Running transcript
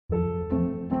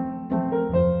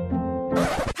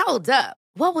Hold up.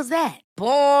 What was that?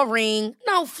 Boring.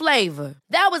 No flavor.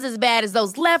 That was as bad as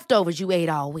those leftovers you ate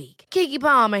all week. Keke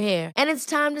Palmer here. And it's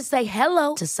time to say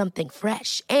hello to something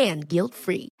fresh and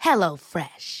guilt-free. Hello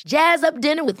Fresh. Jazz up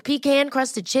dinner with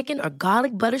pecan-crusted chicken or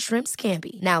garlic butter shrimp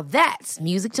scampi. Now that's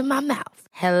music to my mouth.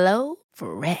 Hello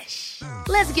Fresh.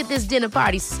 Let's get this dinner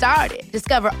party started.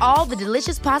 Discover all the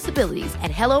delicious possibilities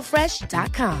at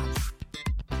hellofresh.com.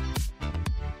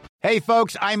 Hey,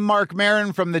 folks, I'm Mark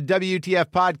Maron from the WTF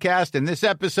Podcast, and this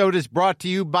episode is brought to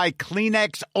you by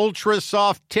Kleenex Ultra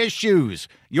Soft Tissues,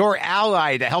 your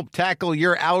ally to help tackle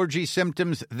your allergy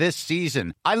symptoms this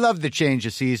season. I love the change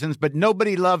of seasons, but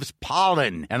nobody loves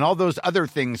pollen and all those other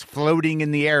things floating in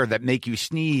the air that make you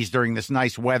sneeze during this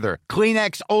nice weather.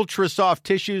 Kleenex Ultra Soft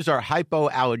Tissues are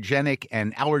hypoallergenic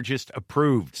and allergist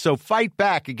approved, so fight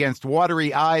back against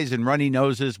watery eyes and runny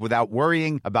noses without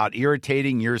worrying about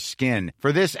irritating your skin.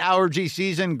 For this allergy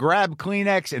season, grab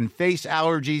Kleenex and face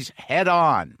allergies head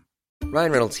on.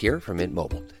 Ryan Reynolds here from Mint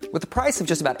Mobile. With the price of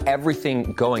just about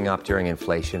everything going up during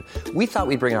inflation, we thought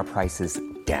we'd bring our prices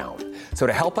down. So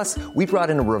to help us, we brought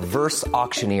in a reverse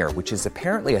auctioneer, which is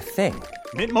apparently a thing.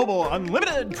 Mint Mobile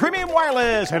Unlimited Premium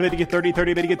Wireless. How to get 30,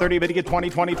 30, bit to get 30, bit to get 20,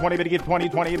 20, 20, bit to get 20,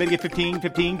 20, bit to get 15,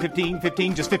 15, 15,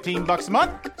 15, just $15 a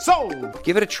month? Sold!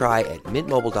 Give it a try at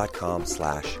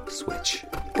mintmobile.com/switch.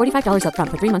 $45 up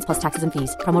front for 3 months plus taxes and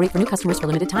fees. Promo rate for new customers for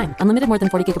limited time. Unlimited more than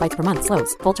 40 gigabytes per month.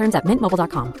 Slows full terms at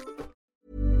mintmobile.com.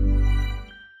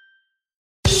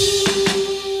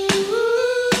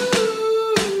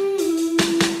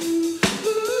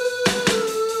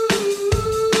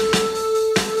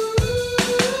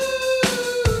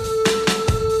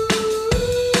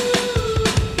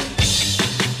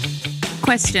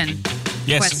 Question.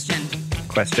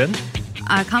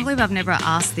 I can't believe I've never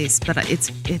asked this, but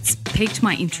it's piqued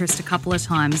my interest a couple of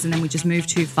times and then we just moved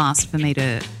too fast for me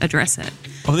to address it.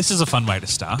 Well, this is a fun way to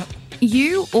start.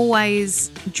 You always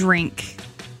drink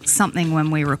something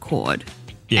when we record.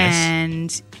 Yes.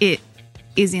 And it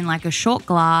is in like a short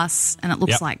glass and it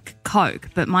looks like Coke.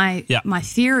 But my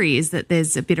theory is that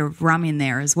there's a bit of rum in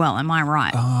there as well. Am I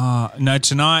right? No,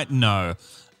 tonight, no.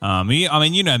 I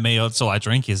mean, you know me, that's all I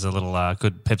drink is a little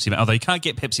good Pepsi Max. Although you can't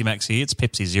get Pepsi Max here, it's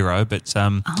Pepsi Zero. But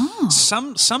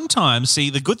sometimes, see,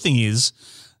 the good thing is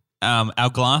our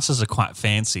glasses are quite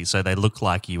fancy, so they look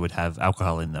like you would have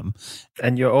alcohol in them.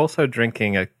 And you're also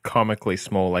drinking a comically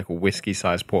small, like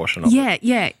whiskey-sized portion of it.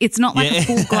 Yeah. It's not like a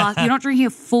full glass. You're not drinking a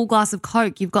full glass of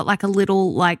Coke. You've got like a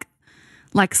little, like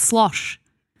slosh.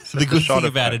 The good thing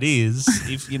about it is,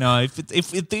 if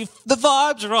the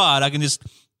vibe's right, I can just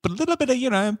put a little bit of,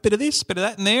 bit of this, bit of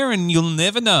that in there, and you'll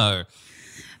never know.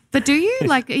 But do you,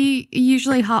 are you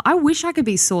usually I wish I could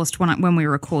be sourced when we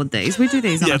record these. We do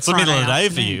these on a it's the middle of the day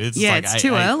for you. It's it's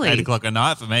too early. 8 o'clock at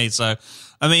night for me. So,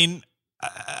 I mean,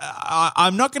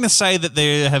 I'm not going to say that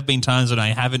there have been times when I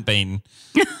haven't been,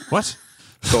 what?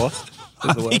 Sourced?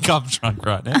 I think I'm drunk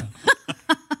right now.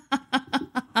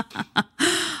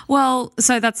 Well,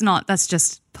 so that's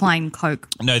just plain Coke.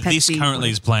 No, Pepsi. This currently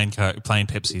is plain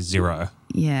Pepsi Zero.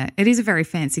 Yeah, it is a very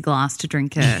fancy glass to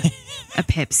drink a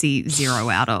Pepsi Zero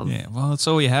out of. Yeah, well, that's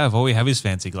all we have. All we have is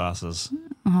fancy glasses.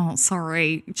 Oh,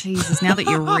 sorry. Jesus, now that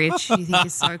you're rich, you think you're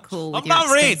so cool with I'm your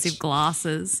not expensive rich.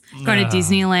 Going to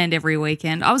Disneyland every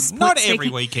weekend. Every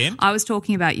weekend. I was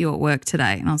talking about you at work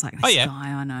today, and I was like, this yeah. guy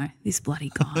I know, this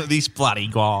bloody guy. This bloody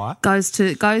guy. Goes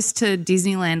to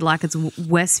Disneyland like it's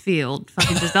Westfield.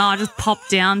 Fucking just pop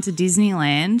down to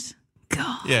Disneyland.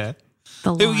 God. Yeah.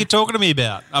 Who are you talking to me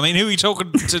about? I mean, who are you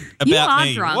talking to about You are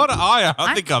me? drunk. What?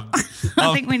 I think I'm.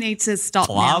 I think we need to stop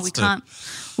plastered. now.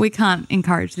 We can't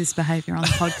encourage this behaviour on the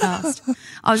podcast.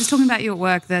 I was just talking about you at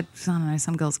work that, I don't know,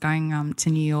 some girls going to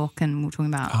New York and we were talking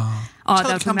about they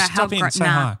were talking about how gross.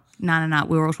 No.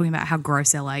 We were all talking about how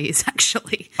gross LA is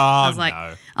actually. I was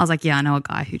like, yeah, I know a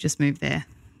guy who just moved there.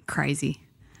 Crazy.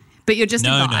 But you're just a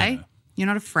guy. No. You're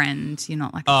not a friend. You're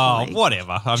not like a colleague.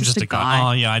 Whatever. I'm just a guy.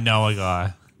 Oh, yeah, I know a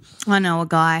guy. I know a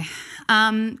guy.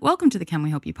 Welcome to the Can We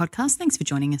Help You podcast. Thanks for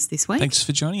joining us this week. Thanks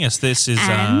for joining us. This is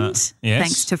yes.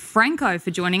 Thanks to Franco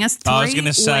for joining us. I was going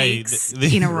to say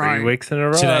in a row. 3 weeks in a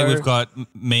row. Today we've got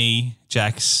me,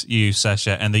 Jax, you,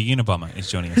 Sasha, and the Unabomber is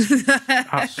joining us.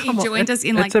 He joined us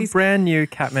in it's like a brand new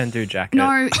Kathmandu jacket.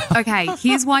 No, okay.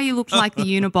 Here's why you looked like the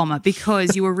Unabomber,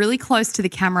 because you were really close to the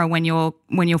camera when your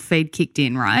feed kicked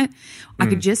in, right? I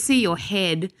could just see your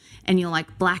head and your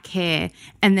like black hair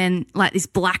and then like this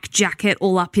black jacket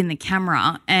all up in the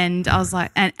camera, and I was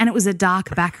like, and it was a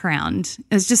dark background.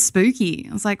 It was just spooky.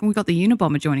 I was like, we got the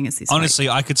Unabomber joining us this Honestly,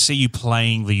 week. I could see you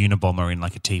playing the Unabomber in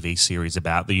like a TV series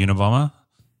about the Unabomber.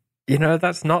 You know,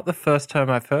 that's not the first time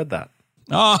I've heard that.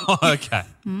 Oh, okay.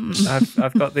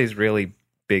 I've got these really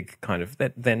big kind of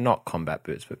they're not combat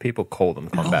boots, but people call them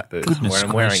combat boots. goodness When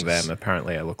I'm wearing gracious. them,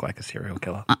 apparently I look like a serial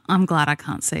killer. I'm glad I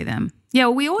can't see them. Yeah,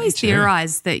 well, we always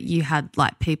theorized that you had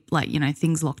like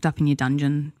things locked up in your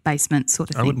dungeon basement sort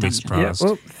of thing. I wouldn't be dungeon. surprised. Yeah,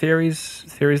 well,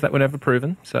 theories that were never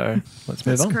proven. So let's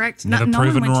move That's on. correct. Never No one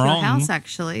proven went to wrong. your house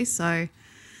actually, so.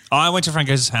 I went to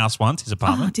Franco's house once, his Oh,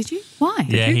 apartment. did you? Why?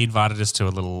 Yeah, he invited us to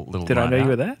a little. Did I night know you out.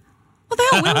 were there? What the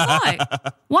hell? Where was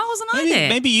I? Why wasn't I there?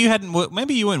 Maybe you hadn't.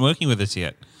 Maybe you weren't working with us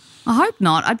yet. I hope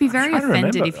not. I'd be very trying to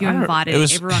offended remember. if you I don't- invited It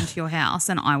was- everyone to your house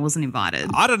and I wasn't invited.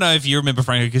 I don't know if you remember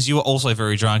Franco because you were also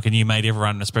very drunk and you made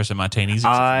everyone espresso martinis.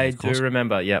 I of course. do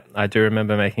remember. Yep, I do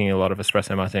remember making a lot of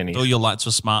espresso martinis. All your lights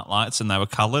were smart lights and they were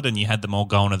coloured and you had them all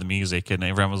going to the music and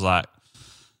everyone was like,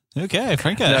 "Okay,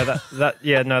 Franco."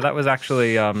 No, that was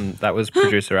actually that was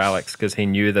producer Alex because he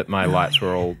knew that my lights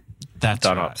were all That's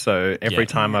done right. up. So every Yeah.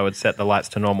 time I would set the lights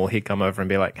to normal, he'd come over and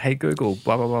be like, "Hey Google,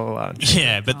 blah blah blah blah."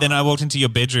 Yeah, but then I walked into your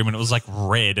bedroom and it was like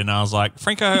red, and I was like,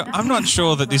 "Franco, I'm not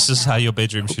sure that this is how your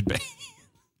bedroom should be."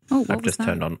 Oh, what I've was just that?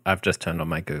 turned on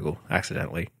my Google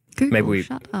accidentally. Google,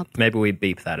 shut up. Maybe we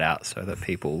beep that out so that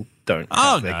people don't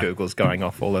Oh, have their no. Googles going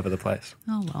off all over the place.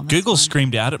 Oh, well, that's Google fine.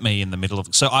 screamed out at me in the middle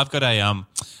of. So I've got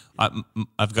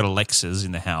I've got Alexas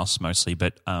in the house mostly,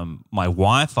 but my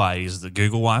Wi-Fi is the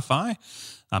Google Wi-Fi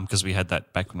because we had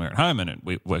that back when we were at home and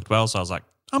it worked well. So I was like,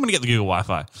 I'm going to get the Google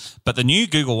Wi-Fi. But the new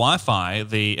Google Wi-Fi,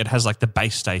 it has like the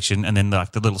base station and then the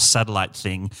little satellite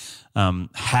thing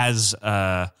has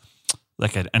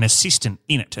like an assistant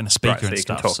in it and a speaker Right, so and you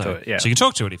can stuff. talk So to it, yeah. so you can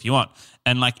talk to it if you want.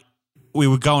 And like we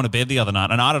were going to bed the other night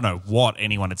and I don't know what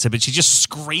anyone had said, but she just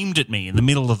screamed at me in the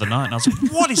middle of the night and I was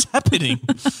like, what is happening?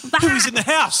 Who is in the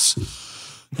house?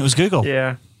 It was Google.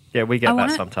 Yeah, we get I that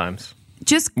wanna- sometimes.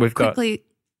 Just We've got- quickly.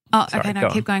 Oh, Sorry, okay, go no,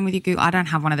 on. keep going with your Google. I don't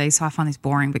have one of these, so I find this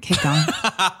boring, but keep going.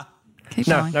 Keep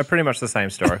going. No, pretty much the same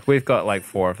story. We've got like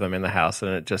 4 of them in the house,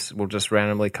 and we'll just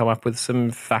randomly come up with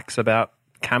some facts about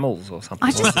camels or something.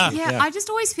 I just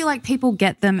always feel like people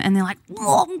get them and they're like,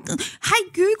 "Oh, hey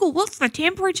Google, what's the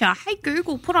temperature? Hey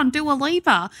Google, put on Dua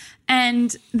Lipa."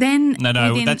 And then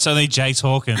No, within- that's only Jace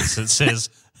Hawkins that says,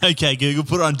 okay, Google,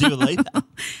 put on Dua Lipa.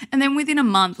 and then within a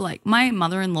month, like my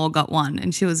mother-in-law got one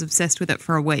and she was obsessed with it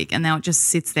for a week and now it just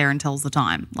sits there and tells the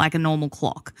time like a normal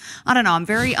clock. I don't know. I'm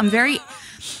very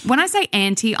when I say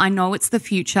anti, I know it's the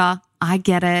future. I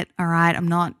get it. All right. I'm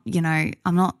not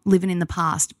living in the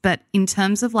past, but in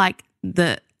terms of like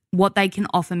what they can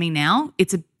offer me now,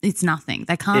 it's nothing.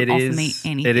 They can't offer me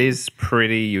anything. It is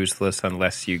pretty useless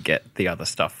unless you get the other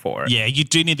stuff for it. Yeah, you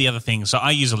do need the other things. So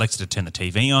I use Alexa to turn the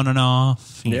TV on and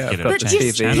off. You Yeah, get I've it got to the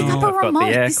change just TV, pick channel. up a I've got the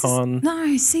remote. This is- aircon.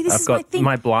 No, see, this I've is my got thing.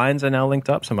 my blinds are now linked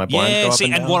up, so my blinds Yeah, go up see,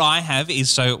 and down. what I have is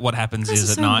so what happens You guys is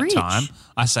are at so night rich. time,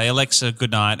 I say, Alexa,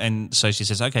 good night. And so she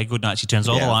says, okay, good night. She turns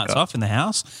all Yeah, the I've lights got- off in the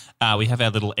house. We have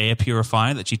our little air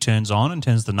purifier that she turns on and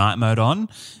turns the night mode on.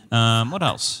 What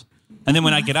else? And then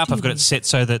when I get up, I've got it set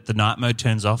so that the night mode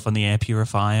turns off on the air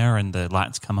purifier and the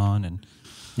lights come on. And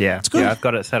Yeah, I've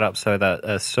got it set up so that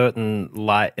a certain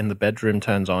light in the bedroom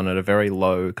turns on at a very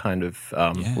low kind of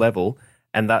level,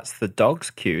 and that's the dog's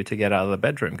cue to get out of the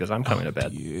bedroom because I'm coming to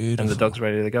bed, and the dog's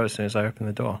ready to go as soon as I open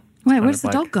the door. It's Wait, kind where's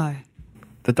of the like- dog go?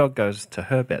 The dog goes to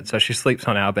her bed, so she sleeps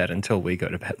on our bed until we go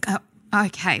to bed.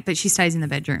 Okay, but she stays in the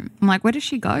bedroom. I'm like, where does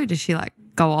she go? Does she like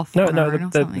go off No, on her own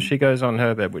or something? she goes on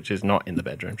her bed, which is not in the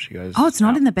bedroom. She goes. Oh, it's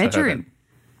not out in the to her bedroom. bed.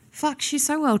 Fuck, she's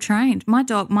so well trained. My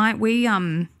dog,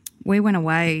 we went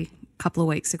away a couple of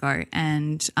weeks ago,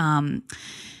 and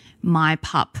my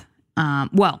pup.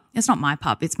 Well, it's not my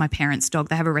pup; it's my parents' dog.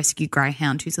 They have a rescue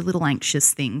greyhound who's a little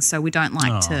anxious thing, so we don't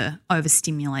like to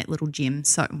overstimulate little Jim,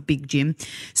 so big Jim.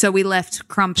 So we left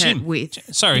Crumpet Jim, with.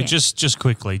 sorry, Yeah. just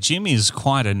quickly, Jim is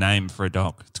quite a name for a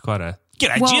dog. It's quite a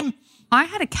g'day, Well, Jim. I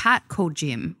had a cat called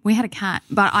Jim. We had a cat,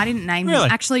 but I didn't name Really?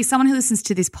 him. Actually, someone who listens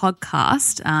to this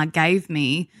podcast gave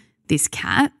me this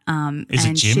cat. Is it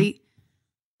and Jim?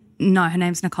 No, her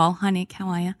name's Nicole. Hi, Nick. How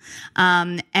are you?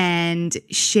 And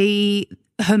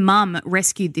her mum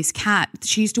rescued this cat.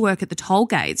 She used to work at the toll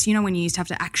gates. You know when you used to have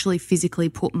to actually physically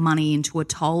put money into a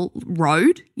toll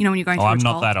road? You know when you're going Oh, through I'm a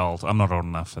toll? not that old. I'm not old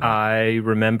enough for that. I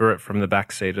remember it from the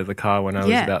back seat of the car when I was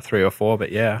Yeah. about 3 or 4,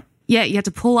 but yeah. Yeah, you had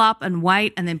to pull up and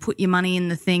wait and then put your money in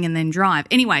the thing and then drive.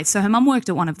 Anyway, so her mum worked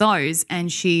at one of those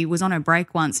and she was on her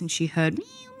break once and she heard meow,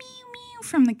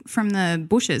 meow, meow from the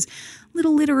bushes.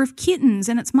 Little litter of kittens,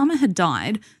 and its mama had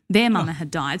died. Their mama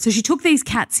had died. So she took these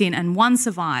cats in and one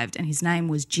survived and his name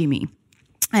was Jimmy.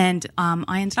 And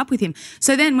I ended up with him.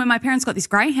 So then when my parents got this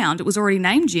greyhound, it was already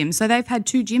named Jim. So they've had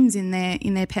 2 Jims in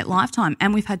their pet lifetime.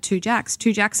 And we've had 2 Jacks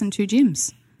and 2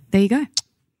 Jims. There you go.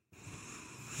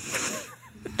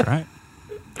 Great.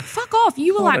 Fuck off.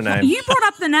 You were What a like, name. you brought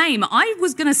up the name. I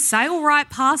was going to sail right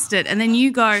past it. And then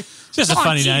you go, Just a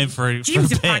funny name for a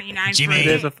Jim's a pet. funny name Jimmy. for a It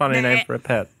is pet. a funny name for a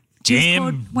pet.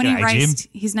 Jim. When he G'day,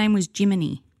 raced, Jim. his name was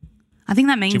Jiminy. I think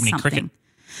that means Jiminy something. Cricket.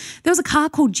 There was a car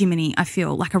called Jiminy, I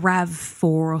feel, like a RAV4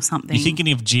 or something. You're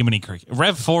thinking of Jiminy Cricket.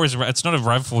 RAV4 it's not a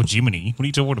RAV4 Jiminy. What are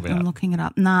you talking I'm about? looking it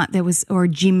up. Nah, there was, or a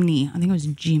Jimny. I think it was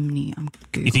Jimny. I'm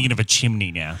Googling. You're thinking of a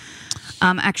chimney now.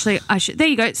 Actually, I should. There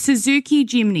you go. Suzuki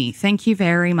Jimny. Thank you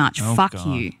very much. Oh, Fuck God.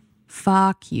 you.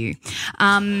 Fuck you.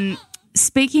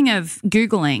 Speaking of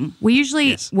Googling, we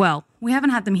usually, Yes. well, we haven't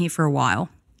had them here for a while,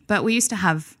 but we used to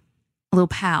have a little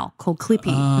pal called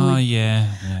Clippy. Oh, yeah.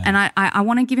 And I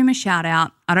want to give him a shout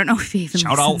out. I don't know if he even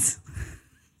Shout out. listens.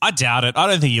 I doubt it. I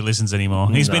don't think he listens anymore.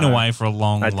 He's been No. away for a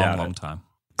long, I long, doubt long it. time.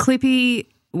 Clippy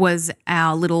was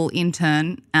our little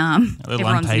intern. Everyone's an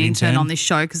unpaid intern intern. on this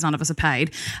show because none of us are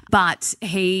paid. But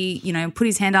he, put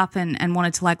his hand up and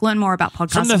wanted to learn more about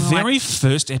podcasting. From the We were like, very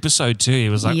first episode too, he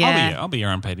was like, Yeah. I'll be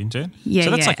your unpaid intern. Yeah, so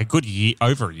that's yeah. like a good year,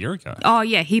 over a year ago. oh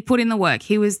yeah, he put in the work.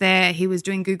 He was there. He was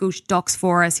doing Google Docs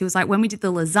for us. He was like, when we did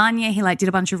the lasagna, he did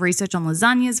a bunch of research on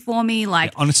lasagnas for me.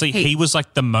 Like Honestly, he was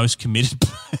like the most committed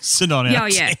person on our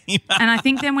yeah. team. And I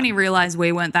think then when he realized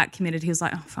we weren't that committed, he was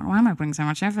like, oh, fuck, why am I putting so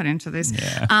much effort into this?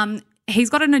 Yeah. He's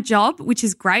gotten a job, which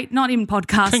is great, not in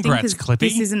podcasting Congrats, because Clippy.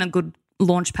 this isn't a good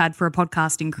launch pad for a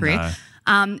podcasting career.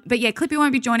 But yeah, Clippy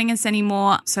won't be joining us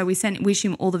anymore. So we wish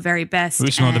him all the very best. We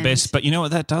wish him all the and- best. But you know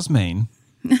what that does mean?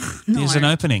 There's an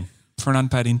opening for an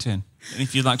unpaid intern. And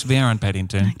if you'd like to be our unpaid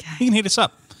intern, you can hit us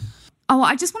up. Oh,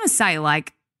 I just want to say,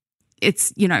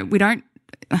 it's, we don't,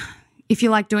 if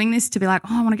you're doing this to be like,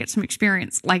 oh, I want to get some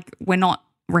experience, we're not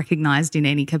recognized in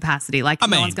any capacity. No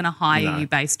mean, one's going to hire you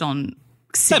based on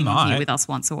sitting might. here with us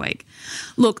once a week.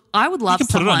 Look, I would You love can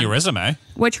put it someone. on your resume.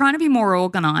 We're trying to be more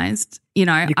organized. You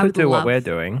I could would do love, what we're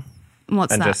doing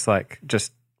What's and that?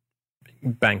 just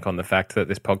bank on the fact that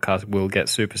this podcast will get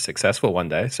super successful one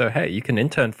day. So, hey, you can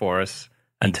intern for us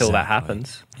until that Exactly.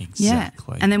 happens.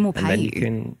 Exactly. Yeah, and then we'll And pay then you. you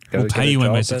can go we'll get pay a you when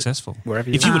job we're at successful. wherever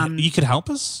you If you want. would, you could help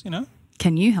us,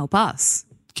 Can you help us?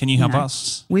 Can you help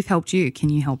us? We've helped you. Can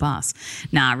you help us?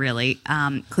 Nah, really.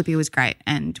 Clippy was great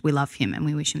and we love him and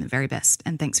we wish him the very best.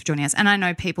 And thanks for joining us. And I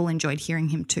know people enjoyed hearing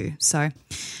him too. So,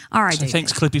 all right. So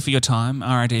thanks, Clippy, for your time,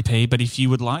 RIDP. But if you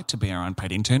would like to be our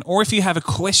unpaid intern, or if you have a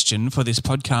question for this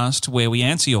podcast where we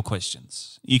answer your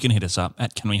questions, you can hit us up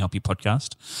at Can We Help You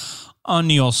Podcast on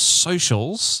your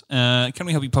socials. Can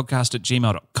We Help You Podcast at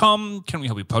gmail.com, Can We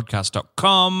Help You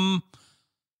Podcast.com.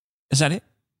 Is that it?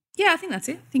 Yeah, I think that's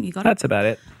it. I think you got That's about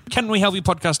it. Can We Help You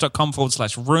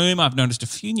Podcast.com/room. I've noticed a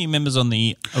few new members on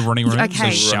the Ronnie Room. Okay.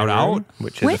 So shout Ronnie out. Room,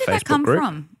 which is Where a did Facebook that come group.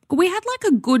 from? We had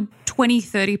a good 20,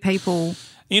 30 people.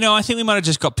 I think we might have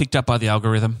just got picked up by the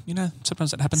algorithm.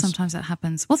 Sometimes that happens. Sometimes that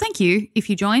happens. Well, thank you. If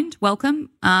you joined, welcome.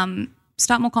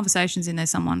 Start more conversations in there,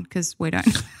 someone, because we don't.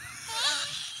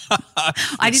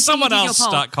 I did see Someone you did your else poll.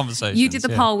 start conversations. You did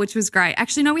the yeah. poll, which was great.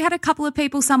 Actually, no, we had a couple of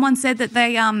people. Someone said that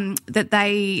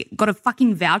they got a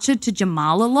fucking voucher to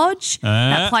Jamala Lodge,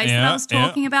 that place that I was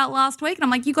talking about last week. And I'm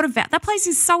like, you got a that place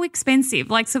is so expensive.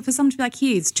 So for someone to be like,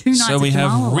 here, it's 2 nights So we at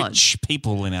have Jamala rich Lodge.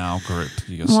 people in our group.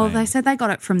 You're Well, saying. they said they got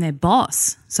it from their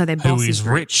boss. So their Who boss is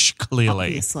rich, clearly.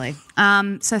 obviously.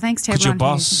 So thanks to Could your everyone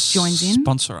boss who joins in.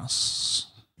 sponsor us?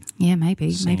 Yeah, maybe.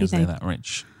 Seeing Maybe as they're that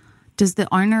rich. Does the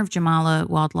owner of Jamala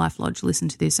Wildlife Lodge listen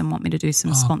to this and want me to do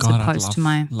some sponsored God, I'd posts to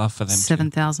my love for them to.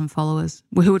 7,000 followers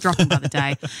who were dropping by the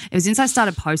day? It was since I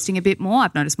started posting a bit more,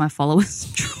 I've noticed my followers.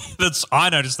 I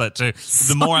noticed that too.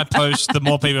 The more I post, the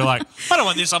more people are like, I don't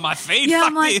want this on my feed. Yeah, Fuck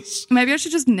I'm like, this. maybe I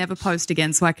should just never post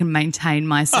again so I can maintain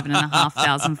my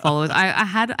 7,500 followers.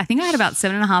 I think I had about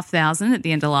 7,500 at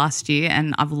the end of last year,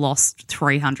 and I've lost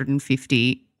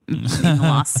 350 in the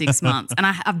last 6 months, and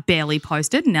I've barely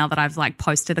posted. Now that I've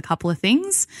posted a couple of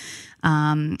things,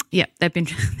 they've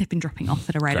been dropping off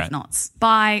at a rate Great. of knots.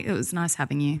 Bye. It was nice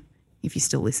having you. If you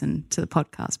still listen to the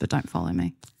podcast, but don't follow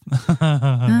me.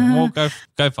 Well,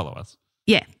 go follow us.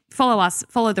 Yeah, follow us.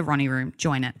 Follow the Ronnie Room.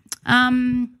 Join it.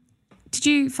 Did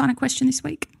you find a question this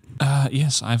week?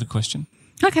 Yes, I have a question.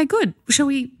 Okay, good. Shall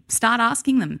we start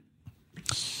asking them?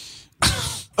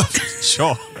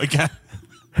 Sure. Okay.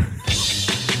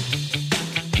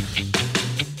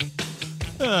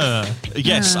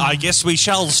 Yes, I guess we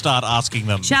shall start asking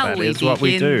them. Shall That we is what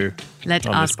we begin? do Let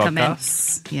on us this podcast.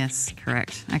 commence. Yes,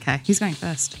 correct. Okay, who's going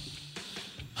first?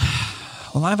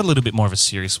 Well, I have a little bit more of a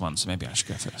serious one, so maybe I should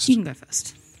go first. You can go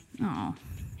first. Oh,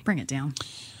 bring it down.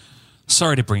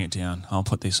 Sorry to bring it down. I'll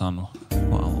put this on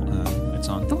while it's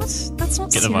on. But that's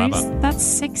not Get the vibe serious. up. That's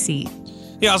sexy.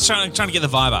 Yeah, I was trying to get the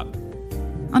vibe up.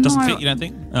 Oh, Doesn't no, fit, you don't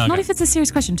think? Not Okay. if it's a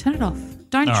serious question. Turn it off.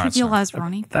 Don't All right, trivialise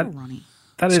Ronnie. That- Poor Ronnie.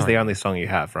 That is the only song you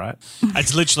have, right?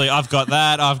 It's literally, I've got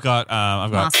that. I've got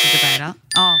Master Debater.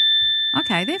 Oh,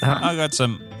 okay, they're fun. I've got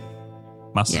some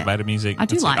Master Debater music. I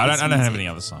do That's like it. this I don't have music. any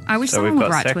other songs. I wish So someone we've would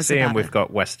got write to us sexy about and we've it.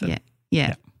 got Western.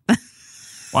 Yeah.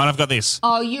 Well, and I've got this.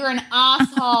 Oh, you're an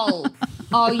asshole.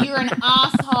 Oh, you're an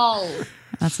asshole.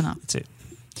 That's enough. That's it.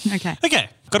 Okay. Okay,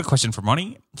 got a question from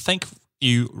Ronnie. Thank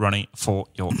you, Ronnie, for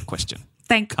your question.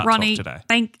 Thank Can't Ronnie. talk today.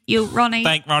 Thank you, Ronnie.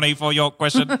 Thank Ronnie for your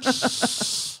question.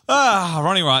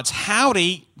 Ronnie writes,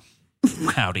 howdy.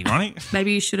 Howdy, Ronnie.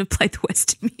 Maybe you should have played the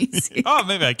Western music. Oh,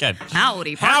 maybe I can.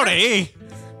 Howdy, partner. Howdy.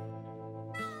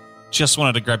 Just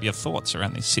wanted to grab your thoughts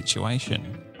around this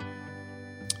situation.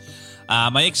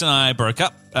 My ex and I broke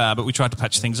up, but we tried to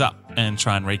patch things up and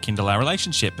try and rekindle our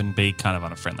relationship and be kind of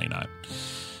on a friendly note.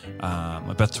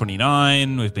 We're both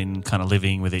 29. We've been kind of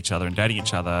living with each other and dating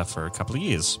each other for a couple of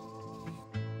years.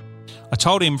 I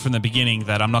told him from the beginning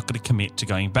that I'm not going to commit to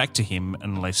going back to him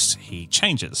unless he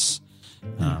changes.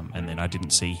 And then I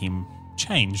didn't see him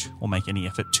change or make any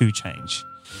effort to change.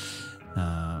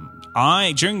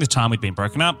 During the time we'd been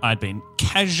broken up, I'd been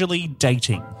casually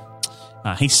dating.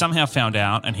 He somehow found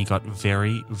out and he got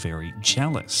very, very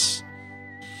jealous.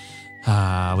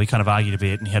 We kind of argued a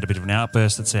bit and he had a bit of an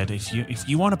outburst that said, if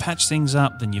you want to patch things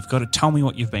up, then you've got to tell me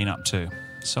what you've been up to.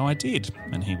 So I did,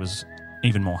 and he was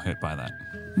even more hurt by that.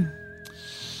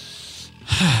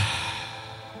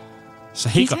 So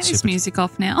he Can you got take this super... music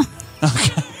off now?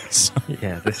 Okay, sorry.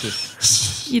 Yeah, this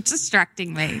is... You're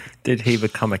distracting me. Did he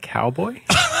become a cowboy?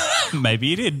 Maybe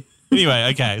he did.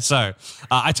 Anyway, okay, so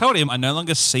I told him I no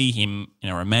longer see him in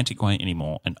a romantic way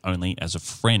anymore and only as a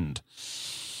friend.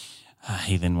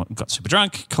 He then got super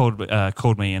drunk,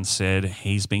 called me and said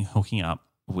he's been hooking up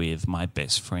with my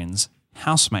best friend's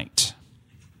housemate.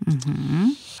 Mm-hmm.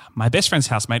 My best friend's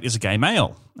housemate is a gay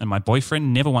male, and my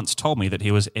boyfriend never once told me that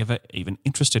he was ever even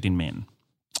interested in men.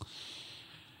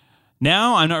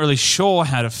 Now I'm not really sure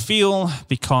how to feel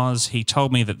because he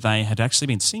told me that they had actually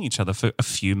been seeing each other for a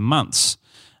few months.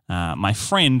 My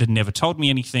friend never told me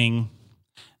anything.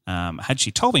 Had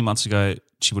she told me months ago,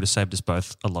 she would have saved us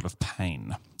both a lot of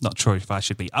pain. Not sure if I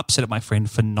should be upset at my friend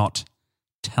for not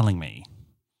telling me.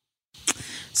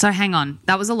 So hang on.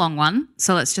 That was a long one.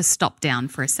 So let's just stop down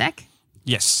for a sec.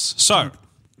 Yes. So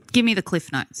Give me the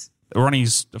cliff notes.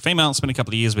 Ronnie's a female, spent a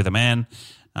couple of years with a man.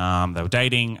 They were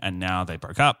dating and now they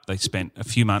broke up. They spent a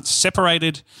few months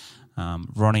separated.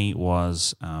 Ronnie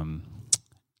was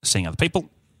seeing other people.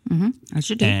 Mm-hmm. As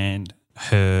you do. And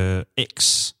her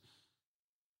ex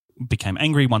became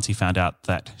angry once he found out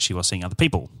that she was seeing other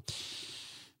people.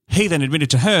 He then admitted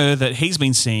to her that he's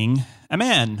been seeing a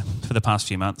man for the past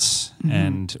few months,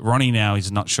 and Ronnie now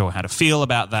is not sure how to feel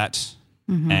about that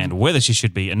and whether she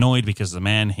should be annoyed because the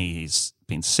man he's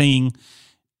been seeing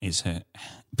is her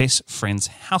best friend's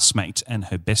housemate and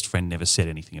her best friend never said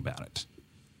anything about it.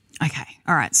 Okay.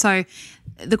 All right. So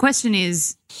the question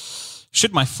is,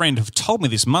 should my friend have told me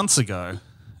this months ago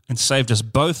and saved us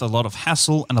both a lot of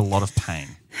hassle and a lot of pain?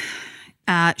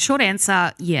 Short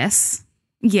answer, yes.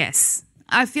 Yes.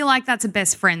 I feel like that's a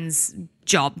best friend's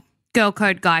job. Girl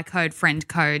code, guy code, friend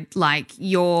code. Like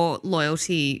your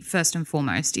loyalty, first and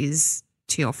foremost, is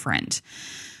to your friend.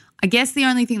 I guess the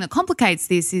only thing that complicates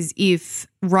this is if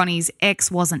Ronnie's ex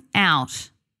wasn't out.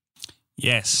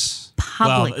 Yes.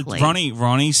 Publicly.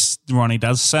 Well, Ronnie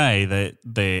does say that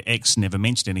their ex never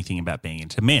mentioned anything about being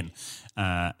into men,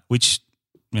 which,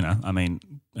 you know, I mean,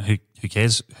 who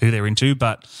cares who they're into?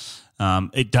 But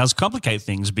it does complicate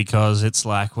things because it's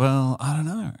like, well, I don't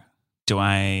know. Do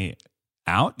I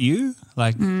out you?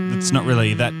 Like, it's not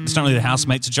really the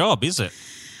housemate's job, is it?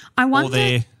 I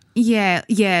wonder.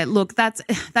 Yeah. Look, that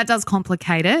does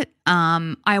complicate it.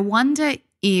 I wonder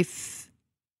if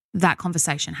that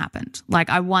conversation happened. Like,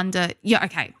 I wonder. Yeah,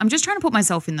 okay. I'm just trying to put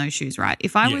myself in those shoes, right?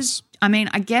 If I was, I mean,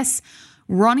 I guess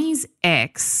Ronnie's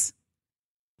ex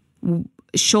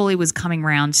surely was coming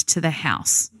round to the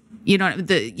house.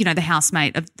 The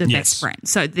housemate of the best friend.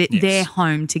 So they're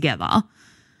home together.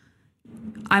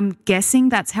 I'm guessing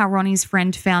that's how Ronnie's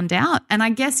friend found out. And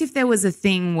I guess if there was a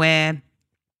thing where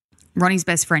Ronnie's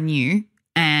best friend knew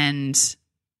and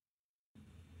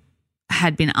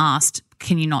had been asked,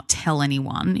 can you not tell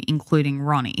anyone, including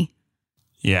Ronnie?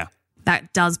 Yeah.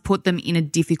 That does put them in a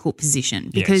difficult position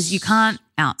because you can't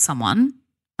out someone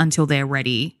until they're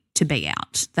ready to be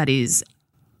out. That is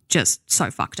just so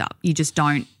fucked up. You just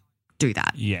don't do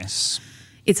that. Yes.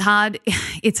 It's hard.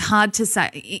 It's hard to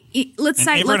say.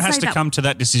 Everyone has to come to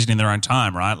that decision in their own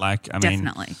time, right? Like, I mean,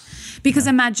 definitely. Because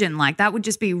imagine, like, that would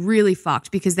just be really fucked.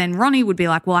 Because then Ronnie would be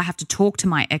like, "Well, I have to talk to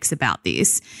my ex about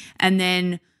this," and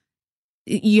then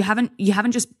you haven't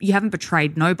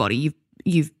betrayed nobody.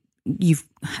 You've you've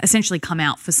essentially come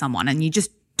out for someone, and you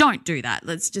just don't do that.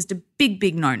 That's just a big,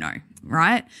 big no-no,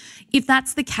 right? If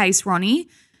that's the case, Ronnie,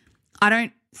 I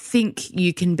don't think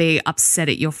you can be upset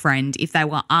at your friend if they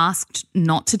were asked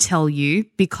not to tell you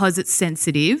because it's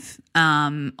sensitive,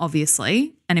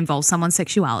 obviously, and involves someone's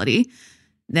sexuality.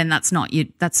 Then that's not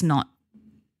you. That's not.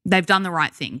 They've done the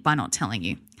right thing by not telling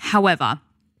you. However,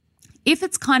 if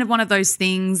it's kind of one of those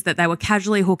things that they were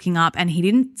casually hooking up and he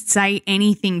didn't say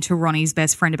anything to Ronnie's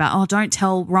best friend about, oh, don't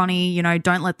tell Ronnie,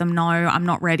 don't let them know, I'm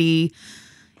not ready.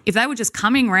 If they were just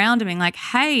coming around and being like,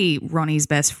 hey, Ronnie's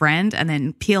best friend, and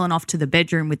then peeling off to the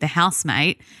bedroom with the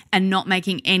housemate and not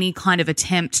making any kind of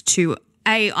attempt to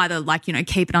A, either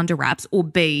keep it under wraps, or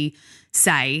B,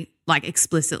 say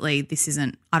explicitly,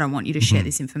 I don't want you to share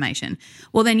this information.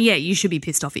 Well, then, yeah, you should be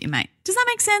pissed off at your mate. Does that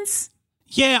make sense?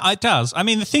 Yeah, it does. I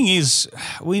mean, the thing is,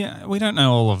 we don't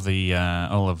know all of the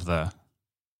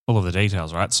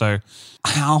details, right? So,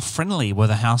 how friendly were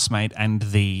the housemate and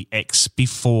the ex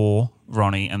before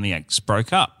Ronnie and the ex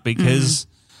broke up? Because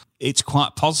it's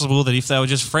quite possible that if they were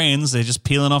just friends, they're just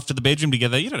peeling off to the bedroom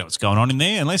together. You don't know what's going on in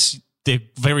there unless they're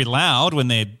very loud when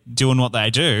they're doing what they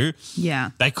do. Yeah,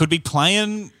 they could be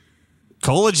playing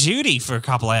Call of Duty for a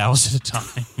couple of hours at a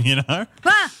time.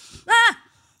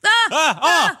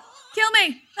 Kill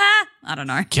me. I don't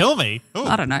know. Kill me? Ooh,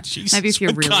 I don't know. Jesus, maybe if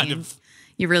you're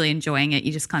really enjoying it,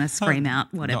 you just kind of scream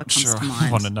out whatever comes to mind.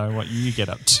 I want to know what you get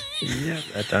up to. Yeah,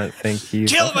 I don't think you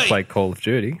play Call of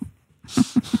Duty.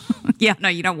 Yeah, no,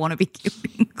 you don't want to be killed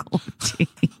in Call of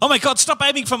Duty. Oh my God, stop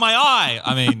aiming for my eye.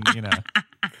 I mean,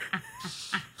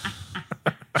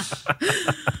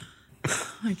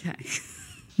 Okay.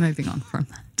 Moving on from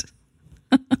that.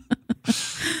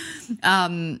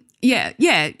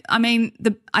 Yeah. I mean,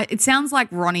 it sounds like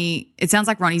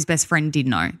Ronnie's best friend did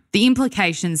know. The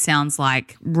implication sounds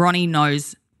like Ronnie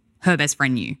knows her best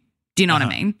friend knew. Do you know what I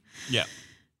mean? Yeah.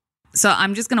 So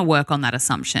I'm just going to work on that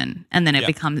assumption, and then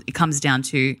it comes down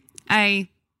to A,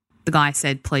 the guy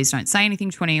said, please don't say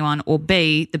anything to anyone, or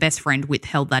B, the best friend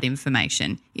withheld that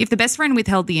information. If the best friend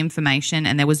withheld the information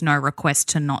and there was no request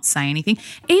to not say anything,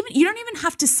 you don't even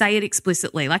have to say it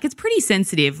explicitly. It's pretty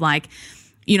sensitive. A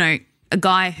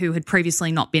guy who had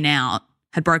previously not been out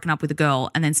had broken up with a girl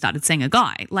and then started seeing a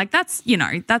guy.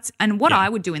 I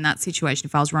would do in that situation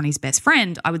if I was Ronnie's best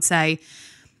friend, I would say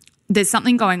there's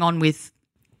something going on with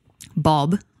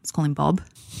Bob. Let's call him Bob.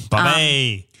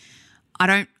 Bobby.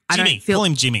 Call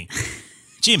him Jimmy.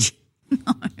 Jim.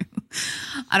 No.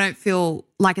 I don't feel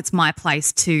like it's my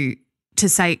place to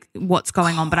say what's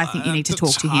going on, but I think you need to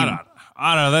talk to him.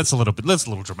 I don't know. That's a little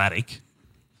dramatic.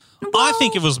 Well, I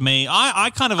think it was me.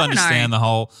 I kind of understand the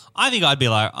whole. I think I'd be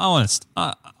like, I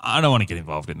don't want to get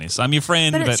involved in this. I'm your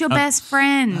friend, but it's your best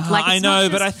friend. I know,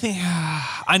 but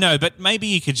I know, but maybe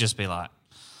you could just be like,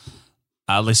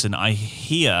 listen, I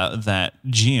hear that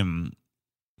Jim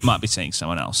might be seeing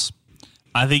someone else.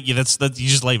 I think you just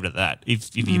leave it at that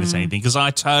if you're going to say anything, because I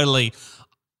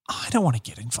don't want to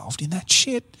get involved in that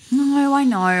shit. No, I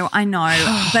know,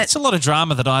 but it's a lot of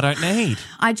drama that I don't need.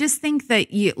 I just think that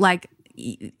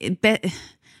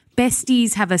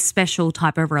besties have a special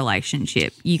type of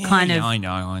relationship. I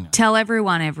know. Tell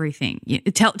everyone everything.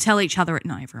 Tell each other.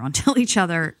 Not everyone. Tell each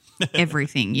other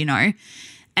everything.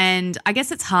 And I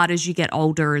guess it's hard as you get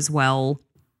older as well.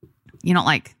 You're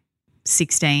not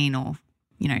 16 or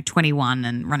 21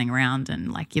 and running around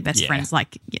and your best friend's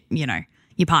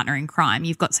your partner in crime.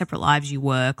 You've got separate lives. You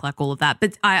work, all of that.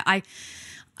 But I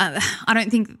don't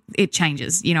think it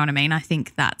changes. You know what I mean? I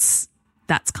think that's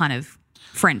kind of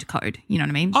friend code. You know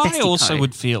what I mean? I also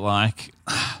would feel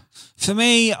for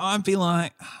me, I'd be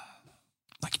like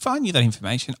if I knew that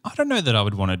information, I don't know that I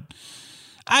would want to.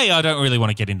 A, I don't really want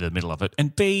to get into the middle of it,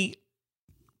 and B,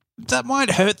 that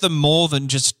might hurt them more than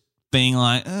just being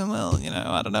like, oh,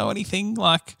 I don't know anything.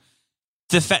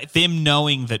 The fact them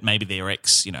knowing that maybe their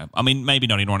ex, I mean, maybe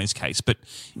not in Ronnie's case, but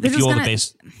if you're the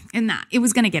best. In that, it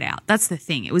was going to get out. That's the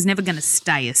thing. It was never going to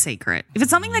stay a secret. If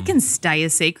it's something that can stay a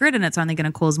secret and it's only going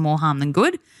to cause more harm than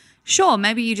good, sure,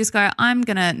 maybe you just go, I'm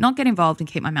going to not get involved and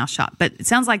keep my mouth shut. But it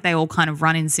sounds like they all kind of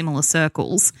run in similar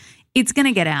circles. It's going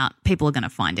to get out. People are going to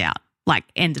find out.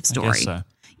 End of story. I guess so.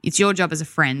 It's your job as a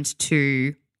friend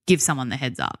to give someone the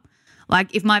heads up.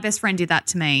 If my best friend did that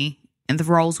to me and the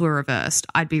roles were reversed,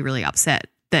 I'd be really upset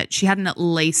that she hadn't at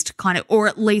least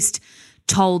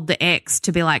told the ex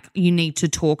to be like, you need to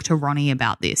talk to Ronnie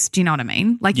about this. Do you know what I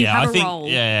mean? You have a role.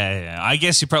 Yeah. I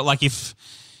guess you probably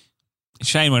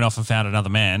Shane went off and found another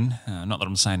man. Not that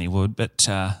I'm saying he would, but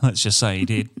let's just say he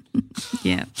did.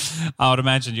 Yeah. I would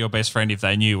imagine your best friend, if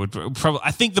they knew, would probably.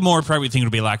 I think the more appropriate thing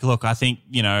would be like, look, I think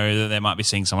that they might be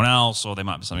seeing someone else, or there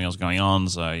might be something else going on.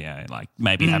 So yeah, like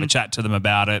maybe have a chat to them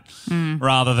about it,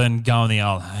 rather than going the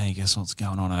old, hey, guess what's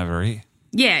going on over here?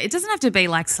 Yeah, it doesn't have to be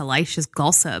like salacious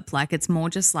gossip. Like it's more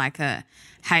just like a,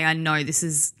 hey, I know this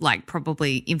is like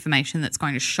probably information that's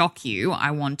going to shock you.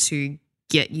 I want to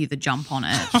get you the jump on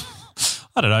it.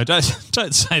 I don't know.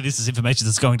 Don't say this is information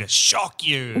that's going to shock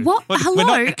you. What? Hello? We're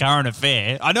not a current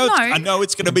affair. I know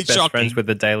it's going to be Best shocking. friends with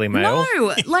the Daily Mail.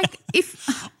 No, like if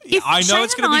I know Shane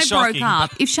it's going to be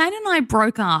shocking. If Shane and I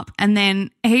broke up and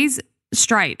then he's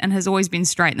straight and has always been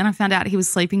straight, and then I found out he was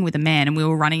sleeping with a man and we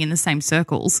were running in the same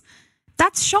circles,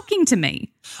 that's shocking to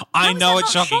me. I know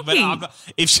it's not shocking, but I'm not,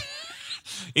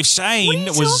 if Shane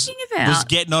was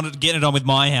getting it on with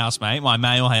my housemate, my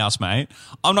male housemate,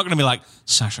 I'm not going to be like,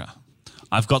 Sasha,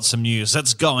 I've got some news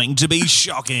that's going to be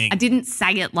shocking. I didn't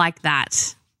say it like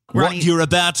that. What you're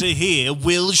about to hear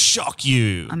will shock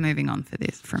you. I'm moving on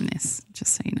from this,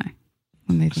 just so you know.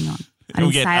 I'm moving on. I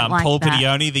We'll didn't get say it like Paul that.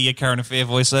 Pidioni, the current affair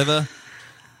voiceover.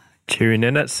 Tune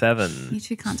in at 7. You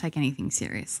two can't take anything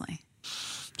seriously.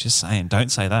 Just saying,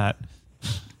 don't say that.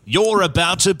 You're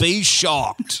about to be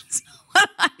shocked. That's not what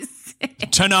I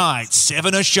said. Tonight,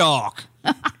 7 a shock.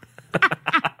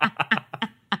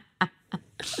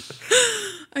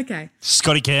 Okay.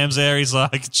 Scotty Cam's there. He's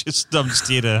like, I'm just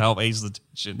here to help ease the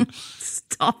tension.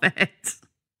 Stop it.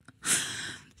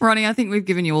 Ronnie, I think we've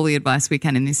given you all the advice we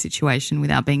can in this situation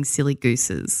without being silly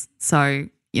gooses. So,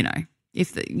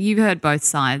 if you've heard both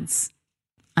sides,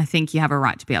 I think you have a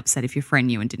right to be upset if your friend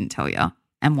knew and didn't tell you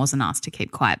and wasn't asked to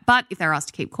keep quiet. But if they're asked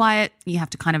to keep quiet, you have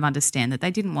to kind of understand that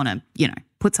they didn't want to,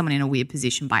 put someone in a weird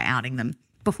position by outing them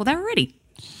before they were ready.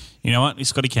 You know what? If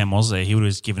Scotty Cam was there, he would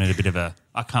have given it a bit of a,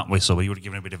 I can't whistle, but he would have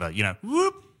given it a bit of a,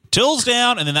 whoop, tools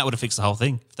down, and then that would have fixed the whole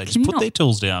thing. If they just put their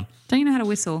tools down. Don't you know how to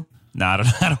whistle? No, I don't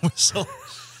know how to whistle.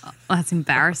 Oh, that's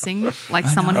embarrassing. Like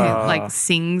someone who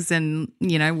sings and,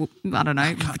 I don't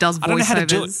know, does voiceovers. I don't know how to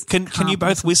do it. Can you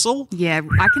both whistle? Yeah,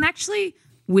 I can actually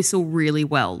whistle really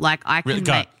well. Like I can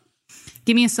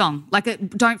give me a song. Like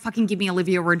don't fucking give me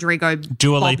Olivia Rodrigo.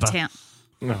 Dua Lipa. Bobtown.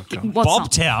 Oh, God.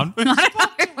 Bobtown?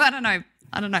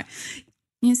 I don't know.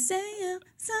 You say you're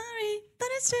sorry, but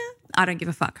it's true. I don't give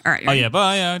a fuck. All right. Oh, yeah.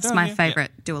 But yeah, it's my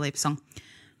favourite Dua Lipa song.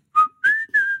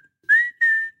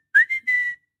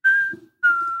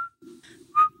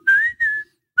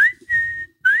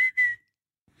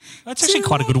 That's actually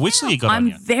quite a good whistle you got on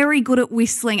you. I'm very good at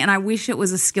whistling, and I wish it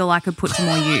was a skill I could put to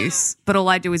more use. But all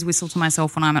I do is whistle to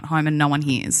myself when I'm at home and no one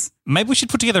hears. Maybe we should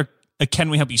put together a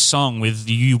Can We Help You song with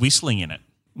you whistling in it.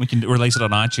 We can release it on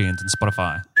iTunes and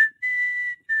Spotify.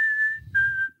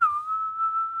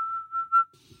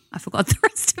 I forgot the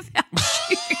rest of our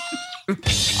tune.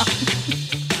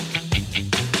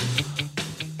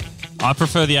 I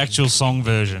prefer the actual song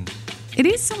version. It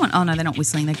is someone. Oh, no, they're not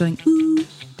whistling. They're going, ooh.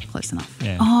 Close enough.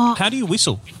 Yeah. Oh. How do you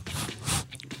whistle?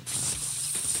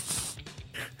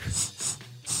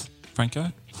 Franco?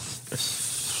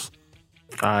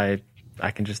 I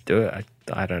can just do it.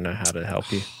 I don't know how to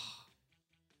help you.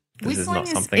 This is Whistling not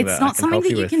something it's not something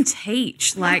that you can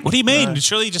teach. Like, what do you mean?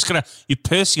 Surely you just you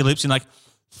purse your lips and like.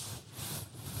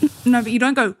 No, but you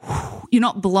don't go. You're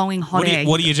not blowing hot air.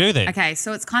 What do you do then? Okay,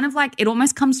 so it's kind of like it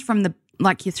almost comes from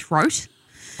your throat.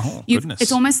 Oh, goodness.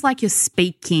 It's almost like you're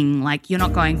speaking. Like you're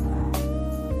not going.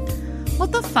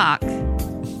 What the fuck?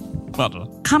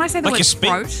 Well, can't I say the like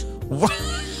word throat?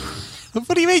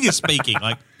 What do you mean you're speaking?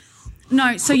 Like.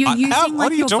 No, so you're using.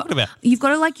 What are you talking about? You've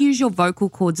got to use your vocal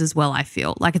cords as well. I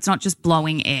feel like it's not just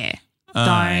blowing air. Don't.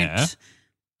 Yeah.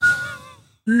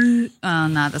 Oh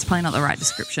no, that's probably not the right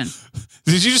description.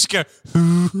 Did you just go?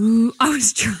 I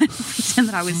was trying to pretend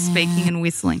that I was speaking and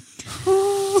whistling.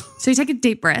 So you take a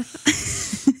deep breath.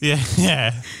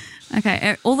 Yeah.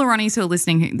 Okay, all the Ronnies who are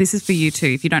listening, this is for you too.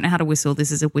 If you don't know how to whistle,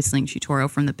 this is a whistling tutorial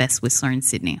from the best whistler in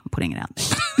Sydney. I'm putting it out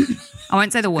there. I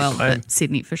won't say the world, but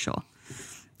Sydney for sure.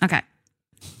 Okay.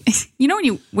 You know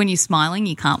when you're smiling,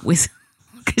 you can't whistle.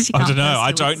 I don't know.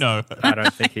 I don't know. I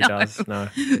don't think he does, no.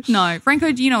 No.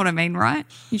 Franco, do you know what I mean, right?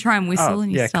 You try and whistle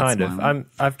and you start smiling. Yeah, kind of.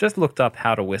 I've just looked up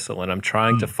how to whistle and I'm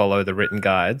trying to follow the written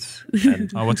guides.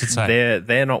 And what's it say?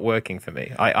 They're not working for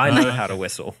me. I know how to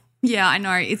whistle. Yeah, I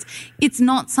know. It's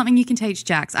not something you can teach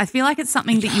Jax. I feel like it's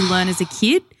something that you learn as a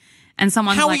kid and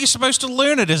someone's How like, are you supposed to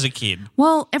learn it as a kid?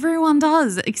 Well, everyone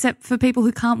does, except for people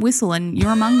who can't whistle and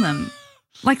you're among them.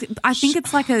 Like, I think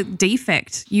it's like a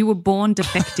defect. You were born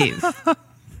defective.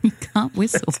 You can't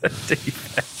whistle. It's a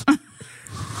defect.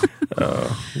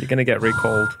 You're going to get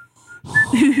recalled.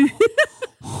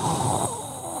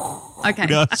 Okay.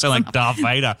 You sound like Darth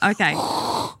Vader. Okay.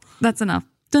 That's enough.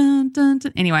 Dun, dun,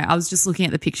 dun. Anyway, I was just looking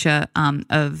at the picture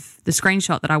of the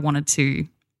screenshot that I wanted to,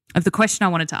 of the question I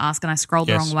wanted to ask, and I scrolled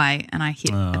the wrong way and I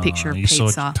hit a picture of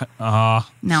pizza. Now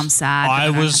I'm sad.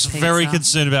 I that was don't have very pizza.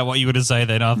 concerned about what you were going to say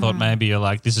then. I thought maybe you're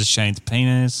like, this is Shane's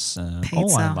penis.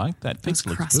 Pizza. Oh, I like that. It was Pizza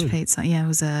looks crust good. pizza. Yeah, it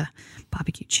was a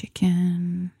barbecue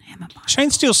chicken, hammer bun.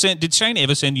 Shane still sent, did Shane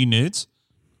ever send you nudes?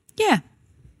 Yeah.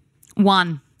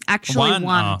 One. Actually,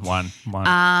 one. Oh,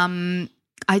 one.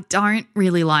 I don't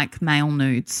really like male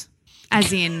nudes,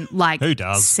 as in like Who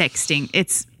does? sexting.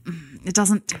 It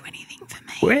doesn't do anything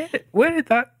for me. Where did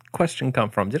that question come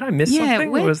from? Did I miss something?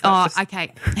 Or was that just...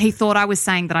 okay. He thought I was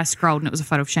saying that I scrolled and it was a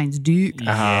photo of Shane's dick.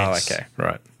 Oh, okay,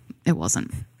 right. It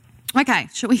wasn't. Okay,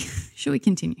 should we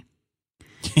continue?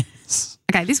 Yes.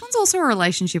 Okay, this one's also a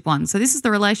relationship one. So this is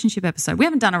the relationship episode. We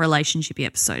haven't done a relationship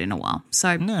episode in a while.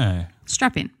 So No.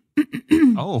 strap in.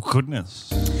 Oh,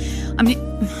 goodness.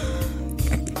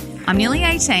 I'm nearly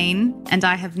 18 and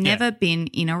I have never been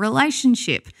in a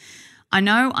relationship. I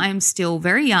know I am still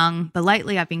very young, but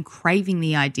lately I've been craving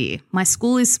the idea. My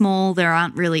school is small, there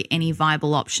aren't really any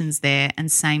viable options there,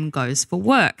 and same goes for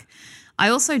work. I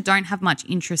also don't have much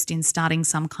interest in starting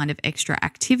some kind of extra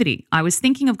activity. I was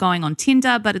thinking of going on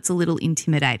Tinder, but it's a little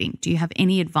intimidating. Do you have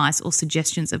any advice or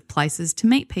suggestions of places to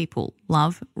meet people?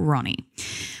 Love, Ronnie.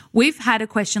 We've had a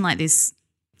question like this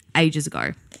ages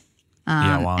ago.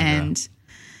 Yeah, a while ago. And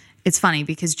it's funny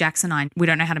because Jax and I, we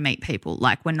don't know how to meet people.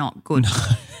 Like, we're not good.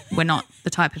 We're not the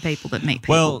type of people that meet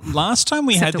people. Well, last time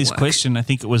we Except had at this work. question, I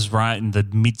think it was right in the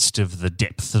midst of the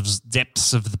depths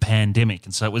of the pandemic.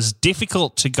 And so it was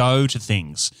difficult to go to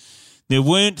things. There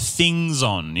weren't things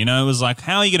on, you know, it was like,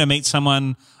 how are you going to meet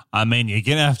someone? I mean, you're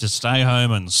going to have to stay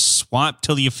home and swipe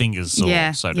till your fingers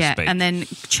sore, so to speak. And then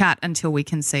chat until we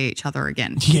can see each other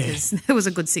again. Yeah. Because there was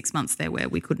a good 6 months there where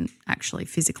we couldn't actually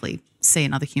physically see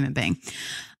another human being.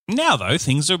 Now, though,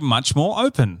 things are much more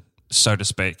open, so to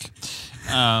speak.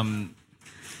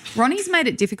 Ronnie's made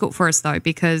it difficult for us, though,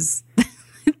 because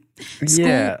school,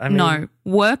 Yeah, I mean- no.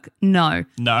 Work, no.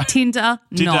 No. Tinder,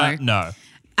 no. No.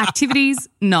 Activities,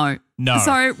 no. No.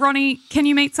 So, Ronnie, can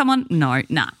you meet someone? No.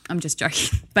 Nah, I'm just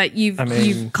joking. But you've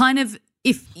kind of,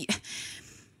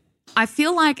 I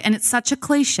feel like, and it's such a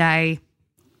cliche,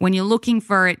 when you're looking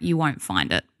for it, you won't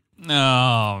find it.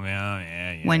 Oh,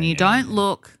 yeah. When you don't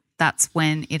look, that's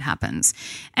when it happens.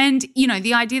 And, you know,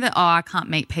 the idea that, I can't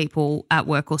meet people at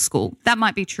work or school, that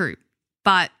might be true.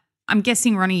 But I'm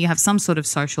guessing, Ronnie, you have some sort of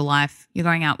social life. You're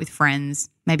going out with friends.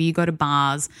 Maybe you go to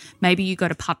bars. Maybe you go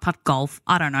to putt-putt golf.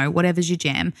 I don't know, whatever's your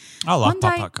jam. I love One day-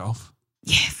 putt-putt golf.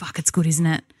 Yeah, fuck, it's good, isn't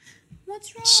it?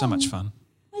 What's wrong? It's so much fun.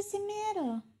 What's the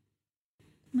matter?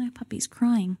 My puppy's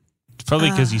crying. It's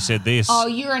probably because you said this Oh,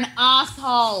 you're an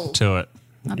asshole. to it.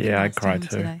 I've been Yeah, I nice to cried him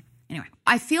too. today. Anyway,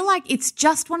 I feel like it's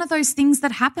just one of those things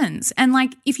that happens. And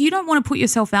like, if you don't want to put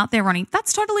yourself out there, Ronnie,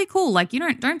 that's totally cool. Like, you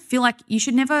don't feel like you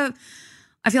should never,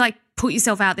 I feel like, put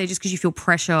yourself out there just because you feel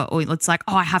pressure or it's like,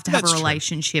 I have to have That's a true.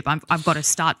 relationship. I've got to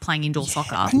start playing indoor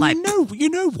soccer. And Like, you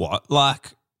know what?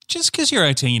 Like, just because you're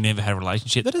 18, you never had a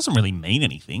relationship, that doesn't really mean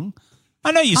anything.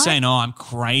 I know you're saying, I'm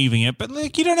craving it, but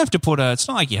like, you don't have to it's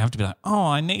not like you have to be like,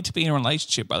 I need to be in a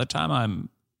relationship by the time I'm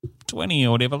 20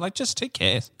 or whatever. Like, just who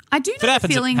cares? I do If it know happens,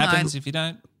 the feeling it happens. though, If you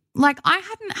don't, like I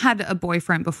hadn't had a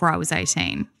boyfriend before I was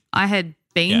 18. I had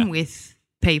been Yeah. with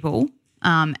people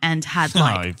and had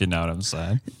like, if you know what I'm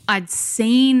saying. I'd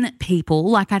seen people,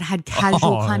 like I'd had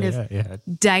casual kind of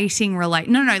dating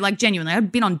No, like genuinely,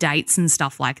 I'd been on dates and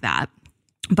stuff like that,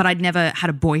 but I'd never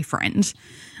had a boyfriend.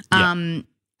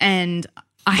 And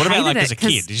I What about hated like it as a 'cause-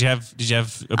 kid? Did you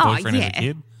have a boyfriend as a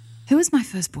kid? Who was my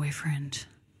first boyfriend?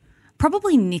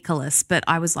 Probably Nicholas, but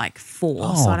I was like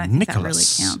 4, so I don't think that really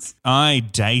counts. I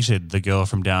dated the girl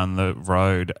from down the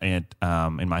road in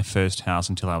my first house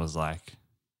until I was like,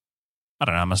 I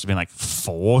don't know, I must have been like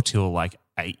 4 till like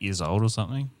 8 years old or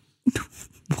something.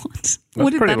 What? What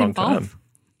did pretty that long involve?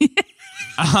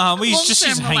 We used to just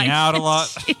Long-term hang out a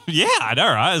lot. Yeah, I know,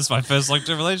 right? It was my first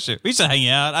long-term relationship. We used to hang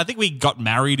out. I think we got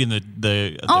married in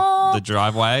the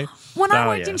driveway. When I Oh,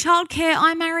 worked yeah. in childcare,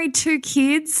 I married 2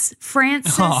 kids,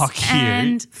 Francis Oh, cute.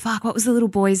 and what was the little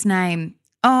boy's name?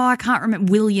 Oh, I can't remember.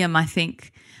 William, I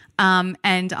think.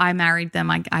 And I married them.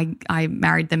 I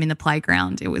married them in the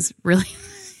playground. It was really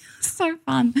so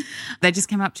fun. They just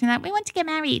came up to me like, we want to get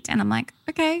married. And I'm like,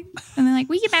 okay. And they're like,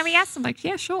 will you marry us? I'm like,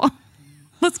 yeah, sure.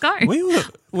 Let's go. We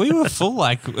were full,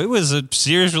 like, it was a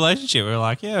serious relationship. We were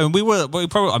like, yeah, and we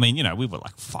probably, I mean, you know, we were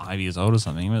like 5 years old or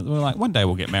something. We were like, one day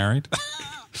we'll get married.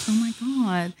 Oh my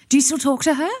God. Do you still talk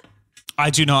to her? I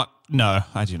do not. No,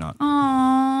 I do not.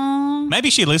 Aww. Maybe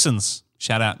she listens.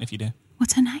 Shout out if you do.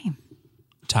 What's her name?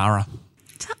 Tara.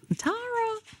 Tara.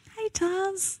 Hey,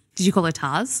 Taz. Did you call her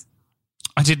Taz?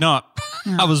 I did not.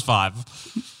 I was 5.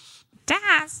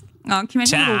 Taz. Oh, can you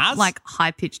imagine a Taz? little, like,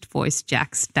 high-pitched voice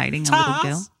Jax dating a little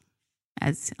girl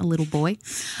as a little boy?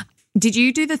 Did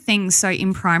you do the thing, so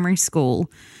in primary school,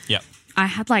 Yep. I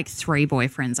had like 3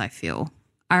 boyfriends, I feel.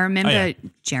 I remember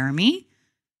Jeremy,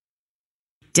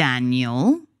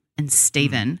 Daniel, and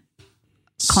Stephen.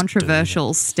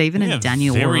 Controversial. Stephen and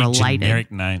Daniel were very related.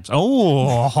 Generic names.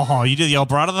 Oh, you do the old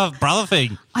brother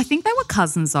thing. I think they were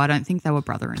cousins, though. I don't think they were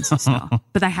brother and sister.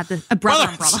 But they had a brother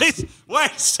and brother.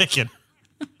 Wait a second.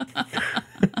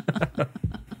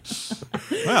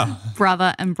 Well,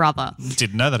 Brother and brother.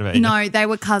 didn't know that about you. No, they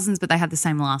were cousins, but they had the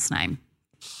same last name.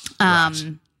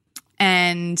 Right.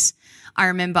 And I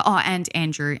remember, and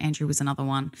Andrew. Andrew was another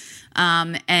one.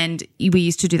 And we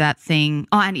used to do that thing.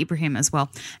 Oh, and Ibrahim as well.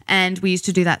 And we used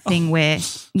to do that thing where,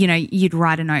 you know, you'd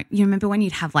write a note. You remember when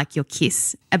you'd have like your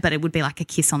kiss, but it would be like a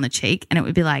kiss on the cheek, and it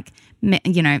would be like,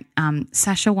 you know,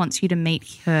 Sasha wants you to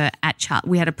meet her at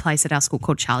we had a place at our school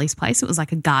called Charlie's Place. It was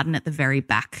like a garden at the very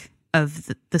back of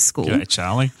the school. G'day,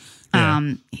 Charlie.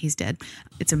 Yeah. He's dead.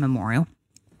 It's a memorial.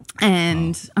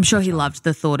 And I'm sure he loved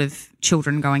the thought of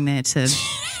children going there to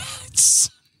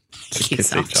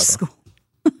kiss after school.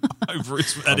 Over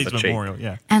at his memorial,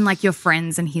 yeah. And like your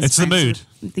friends and his It's the friends,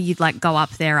 mood. You'd like go up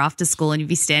there after school and you'd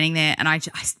be standing there. And I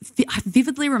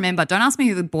vividly remember, don't ask me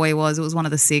who the boy was. It was one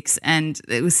of the 6. And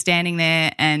it was standing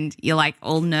there and you're like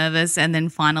all nervous. And then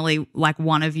finally like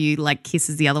one of you like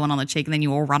kisses the other one on the cheek and then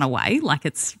you all run away. Like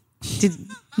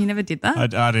you never did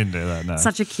that? I didn't do that, no.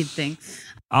 Such a kid thing.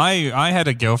 I had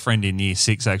a girlfriend in year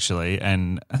 6 actually,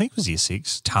 and I think it was year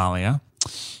 6, Talia,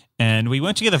 and we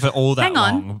weren't together for all that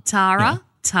long. Hang on, Tara,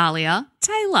 Talia,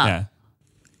 Taylor. Yeah.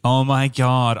 Oh my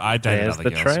God, I dated There's other the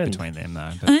girls trend. between them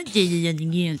though.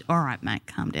 But All right, mate,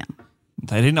 calm down.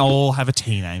 they didn't all have a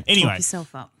T name. Talk Anyway,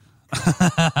 yourself up.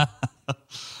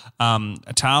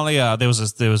 Talia,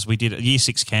 we did a year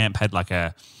 6 camp, had like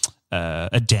a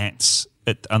dance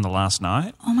on the last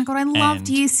night. Oh my God, I loved And-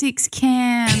 year 6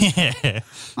 camp. Yeah.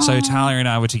 So Talia and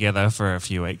I were together for a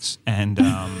few weeks, and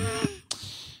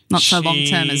Not so long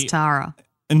term as Tara.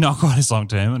 not quite as long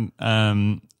term,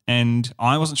 and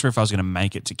I wasn't sure if I was going to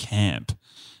make it to camp,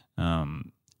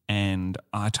 and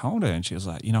I told her, and she was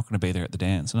like, "You're not going to be there at the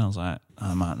dance," and I was like,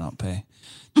 "I might not be."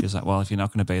 She was like, "Well, if you're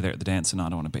not going to be there at the dance, then I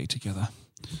don't want to be together."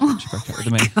 She broke up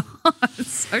with me. It's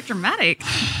so dramatic.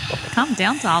 Calm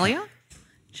down, Talia.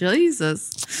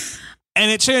 Jesus. And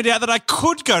it turned out that I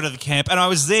could go to the camp, and I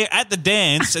was there at the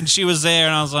dance, and she was there,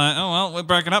 and I was like, "Oh well, we're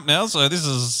broken up now, so this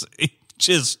is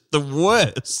just the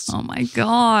worst." Oh my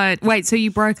God. Wait, so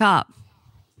you broke up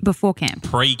before camp?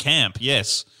 Pre-camp,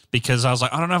 yes, because I was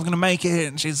like, "I don't know if I'm going to make it,"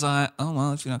 and she's like, "Oh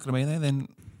well, if you're not going to be there, then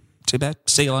too bad.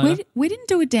 See you later." We didn't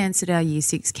do a dance at our year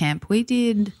 6 camp.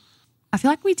 I feel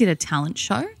like we did a talent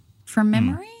show from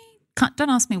memory. Don't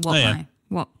ask me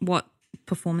what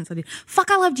performance I did. Fuck,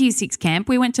 I loved year 6 camp.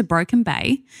 We went to Broken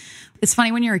Bay. It's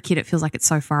funny when you're a kid, it feels like it's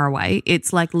so far away.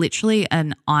 It's like literally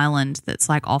an island that's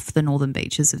like off the northern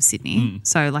beaches of Sydney.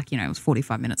 So like, you know, it was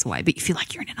 45 minutes away, but you feel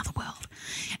like you're in another world.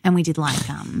 And we did like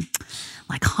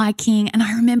hiking. And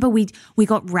I remember we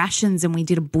got rations and we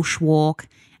did a bushwalk.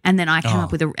 And then I came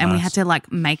up with we had to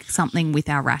like make something with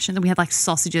our rations. And we had like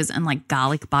sausages and like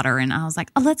garlic butter. And I was like,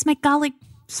 oh, let's make garlic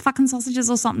fucking sausages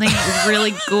or something. It was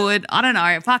really good. I don't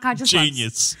know. Fuck, I just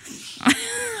Genius.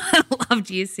 I loved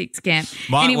year 6 camp.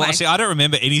 Anyway, Well, see, I don't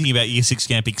remember anything about year 6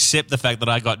 camp except the fact that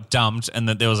I got dumped and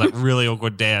that there was like really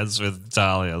awkward dance with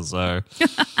Talia. So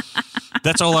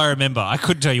that's all I remember. I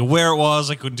couldn't tell you where it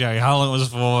was. I couldn't tell you how long it was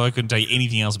for. I couldn't tell you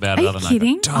anything else about are it. you other than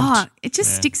kidding? I got dumped. It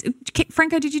just sticks.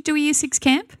 Franco, did you do a year 6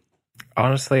 camp?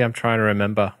 Honestly, I'm trying to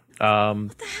remember.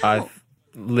 I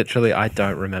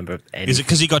don't remember anything. Is it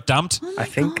because he got dumped? I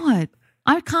think God.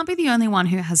 I can't be the only one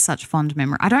who has such fond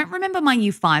memory. I don't remember my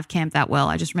year 5 camp that well.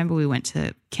 I just remember we went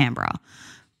to Canberra.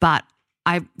 But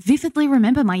I vividly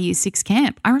remember my year 6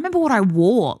 camp. I remember what I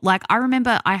wore. Like, I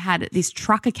remember I had this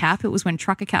trucker cap. It was when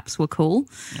trucker caps were cool.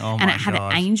 Oh and my it had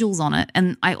God. angels on it.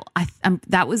 And I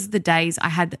that was the days I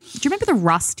had. Do you remember the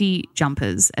rusty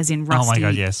jumpers, as in rusty? Oh my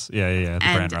God, yes. Yeah. The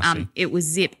brand Rusty. It was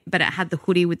zip, but it had the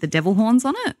hoodie with the devil horns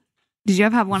on it. Did you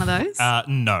ever have one of those?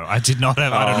 No, I did not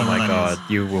have. I don't Oh know my what that is. God,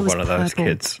 you were It was one of those purple.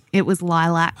 kids. It was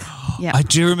lilac. Yeah. I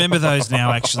do remember those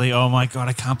now, actually. Oh my God,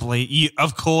 I can't believe you.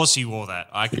 Of course you wore that.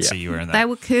 I could see you wearing that. They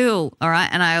were cool, all right.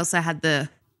 And I also had the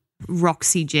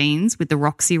Roxy jeans with the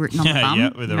Roxy written on the bum. Yeah,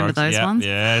 with the Remember rocks. those Yeah, ones?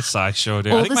 Yes, I sure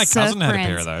do. All I think the my cousin surf had a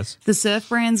pair of brands- those. The surf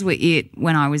brands were it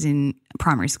when I was in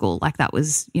primary school. Like that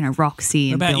was, you know, Roxy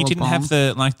What and about you didn't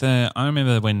Billabong. have I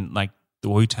remember when like the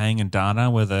Wu-Tang and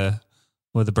Dana were the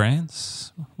were the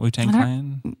brands? Wu-Tang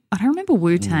Clan? I don't remember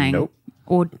Wu-Tang. Nope.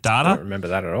 Or I don't Data? remember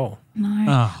that at all. no.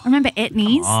 I remember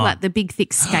Etnies, like the big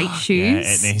thick skate Yeah, shoes.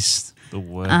 Etnies. The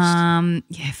worst.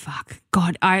 Yeah, fuck.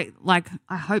 God, I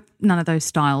hope none of those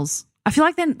styles. I feel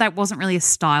like then that wasn't really a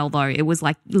style though. It was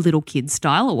like little kid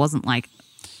style. It wasn't like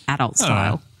adult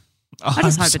style. I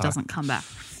just hope it doesn't come back.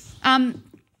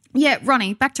 Yeah,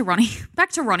 Ronnie, back to Ronnie.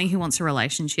 Back to Ronnie who wants a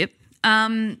relationship. I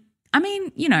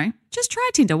mean, just try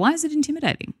Tinder. Why is it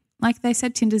intimidating? Like they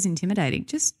said Tinder's intimidating.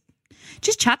 Just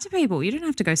chat to people. You don't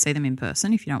have to go see them in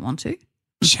person if you don't want to.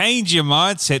 Change your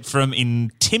mindset from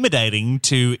intimidating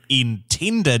to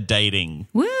Tinder dating.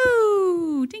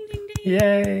 Woo! Ding, ding, ding.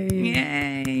 Yay.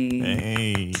 Yay.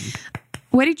 Hey.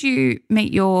 Where did you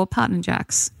meet your partner,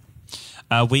 Jax?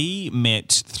 We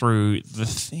met through the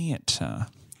theatre.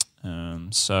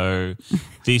 So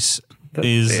this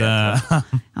is... I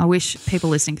wish people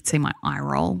listening could see my eye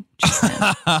roll.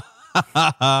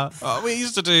 we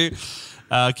used to do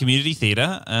community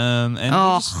theatre and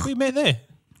we met there.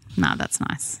 No, that's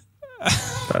nice.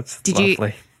 That's Did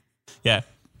lovely. Yeah.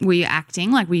 Were you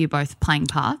acting? Like, were you both playing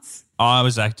parts? I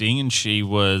was acting and she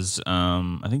was,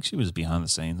 I think she was behind the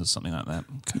scenes or something like that.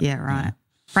 Yeah, right.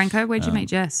 Franco, where'd you meet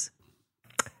Jess?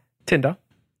 Tinder.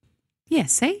 Yeah,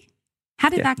 see? How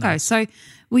did that go? nice. So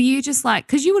were you just like,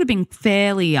 because you would have been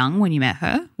fairly young when you met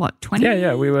her, what, 20?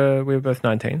 Yeah. We were both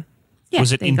 19. Yeah,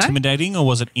 was it there you go. intimidating or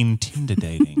was it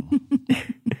intimidating?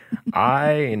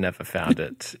 I never found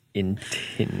it in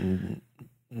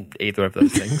either of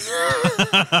those things.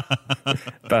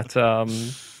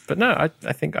 But no,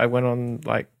 I think I went on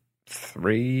like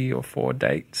 3 or 4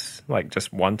 dates, like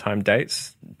just one-time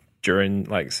dates during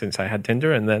since I had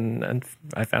Tinder, and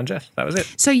I found Jess. That was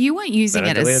it. So you weren't using Then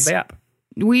I it deleted as, the app.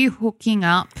 were you hooking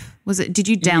up? Did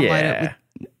you download it?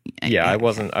 Yeah, I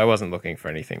wasn't looking for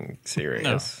anything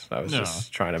serious. I was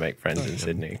just trying to make friends in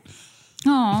Sydney.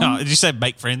 Oh, No, did you say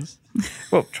make friends?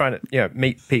 Well, trying to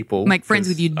meet people, Make friends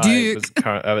with your dick.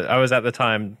 I was at the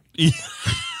time.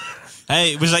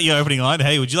 Hey, was that your opening line?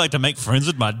 Hey, would you like to make friends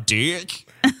with my dick?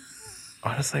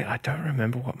 Honestly, I don't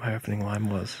remember what my opening line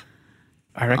was.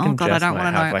 I reckon God, I Jess don't might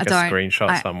wanna have know. like I a don't-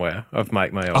 screenshot somewhere of my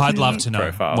old I'd love to know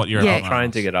profile. what your Yeah. opening I'm trying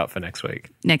was. to get up for next week.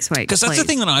 next week, Because that's the please.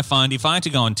 thing that I find. If I had to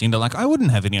go on Tinder, I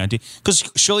wouldn't have any idea. Because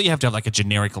surely you have to have a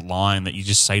generic line that you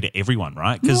just say to everyone,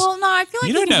 right? Because Well, no, I feel like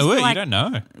you don't can know just it. be like- You don't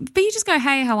know. But you just go,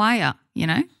 hey, how are you? You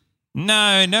know?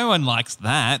 No, no one likes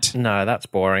that. No, that's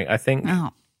boring. I think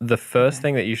Oh. the first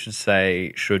thing that you should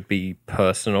say should be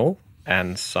personal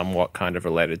and somewhat kind of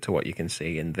related to what you can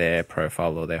see in their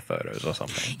profile or their photos or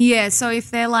something. Yeah, so if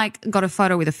they're got a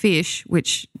photo with a fish,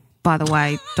 which, by the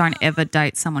way, don't ever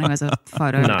date someone who has a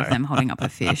photo No. of them holding up a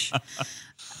fish.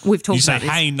 We've talked You say, about this.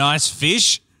 hey, nice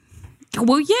fish.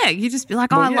 Well, yeah, you just be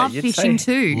like, oh, Well, I yeah, love you'd fishing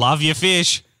say- too. Love your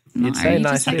fish. You'd say you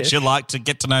nice just say- fish. Would you like to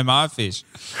get to know my fish?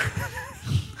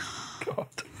 God.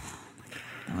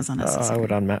 That was I unnecessary. would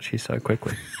unmatch you so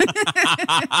quickly.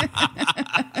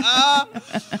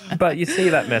 But you see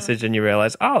that message and you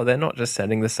realize, oh, they're not just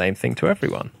sending the same thing to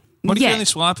everyone. What if Yeah. you're only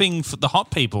swiping for the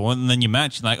hot people and then you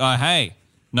match? You're like, oh, hey,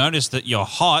 notice that you're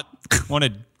hot. Want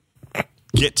to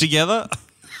get together?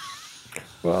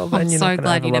 Well, then I'm you're so not going to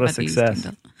glad have a you lot never of success.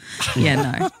 Tinder.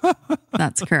 Yeah, no,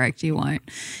 that's correct. You won't.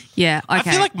 Yeah, okay. I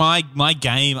feel like my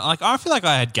game, I feel like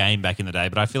I had game back in the day,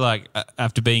 but I feel like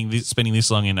after spending this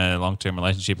long in a long-term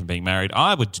relationship and being married,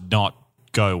 I would not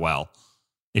go well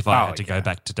if I had to go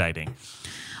back to dating.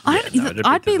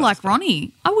 I'd be like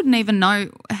Ronnie. I wouldn't even know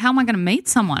how am I going to meet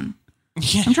someone.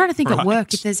 Yeah, I'm trying to think at right.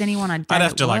 work if there's anyone I'd date I'd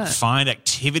have at to work. find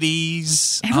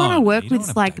activities. Everyone I work you don't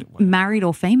with's wanna date at work. married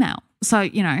or female, so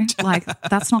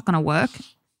that's not going to work.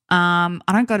 I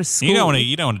don't go to school. You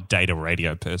don't want to date another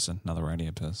radio person.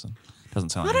 Doesn't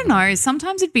sound. I like don't know.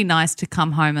 Sometimes it'd be nice to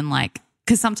come home and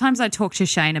because sometimes I talk to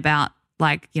Shane about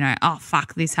oh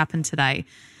fuck, this happened today,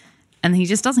 and he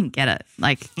just doesn't get it.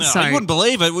 No, So you wouldn't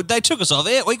believe it. They took us off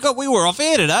air. We were off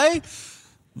air today.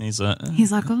 And he's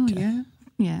like, oh yeah.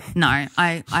 Yeah. No,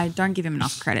 I don't give him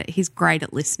enough credit. He's great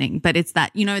at listening, but it's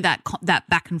that, that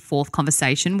back and forth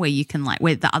conversation where you can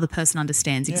where the other person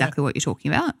understands exactly what you're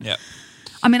talking about. yeah,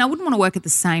 I mean, I wouldn't want to work at the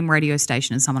same radio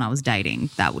station as someone I was dating.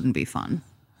 That wouldn't be fun.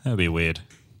 that'd be weird.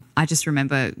 I just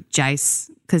remember Jace,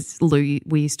 because Lou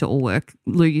used to work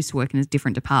in a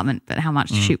different department, but how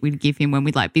much shit we'd give him when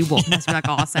we'd be walking us, be like,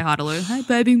 oh, say hi to Lou. Hey,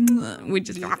 baby. We'd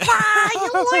just go,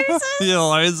 you losers. You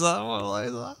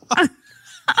loser.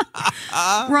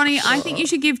 Ronnie, I think you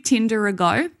should give Tinder a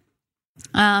go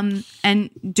and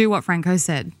do what Franco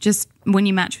said. Just when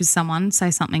you match with someone,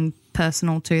 say something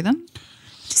personal to them.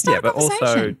 Just start a But conversation.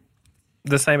 also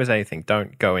the same as anything,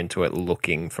 don't go into it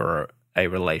looking for a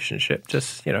relationship.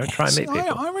 Just, try and meet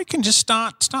people. I reckon just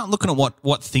start looking at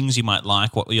what things you might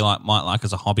like, what you might like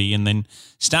as a hobby, and then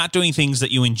start doing things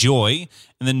that you enjoy,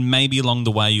 and then maybe along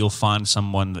the way you'll find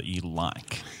someone that you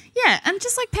like. Yeah, and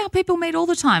just like how people meet all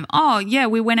the time. Oh, yeah,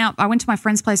 we went out. I went to my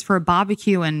friend's place for a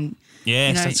barbecue and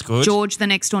yes, that's good. George, the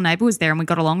next door neighbour, was there and we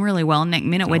got along really well. Next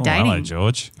minute we're dating. Hello,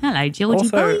 George. Hello, Georgie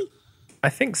Also, boy. I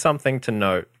think something to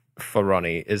note for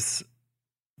Ronnie is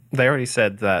they already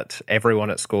said that everyone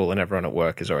at school and everyone at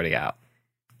work is already out.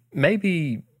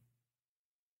 Maybe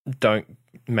don't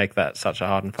make that such a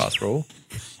hard and fast rule.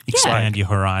 Expand your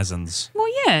horizons. Well,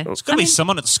 yeah. It's got to be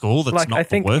someone at school that's not I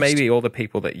think the worst. maybe all the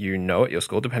people that you know at your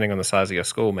school, depending on the size of your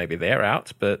school, maybe they're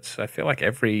out. But I feel like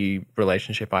every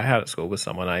relationship I had at school was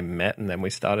someone I met and then we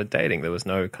started dating. There was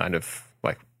no kind of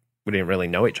we didn't really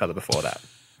know each other before that.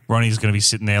 Ronnie's going to be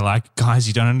sitting there like, guys,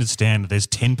 you don't understand. There's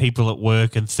 10 people at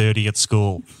work and 30 at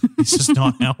school. This is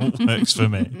not how it works for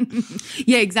me.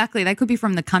 Yeah, exactly. They could be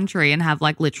from the country and have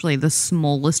literally the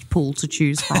smallest pool to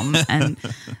choose from, and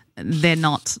they're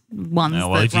not ones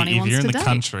that Ronnie wants to date. If you're in the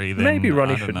country, then maybe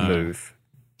Ronnie should move.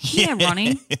 Yeah,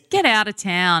 Ronnie, get out of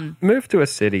town. Move to a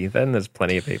city. Then there's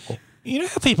plenty of people. You know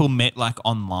how people met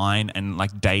online and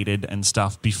dated and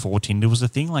stuff before Tinder was a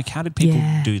thing? Like, how did people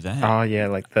do that? Oh, yeah,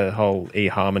 like the whole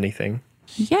eHarmony thing.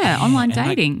 Yeah, online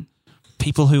dating.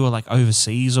 People who are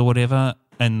overseas or whatever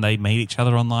and they meet each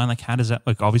other online, how does that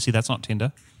work? Obviously, that's not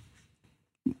Tinder.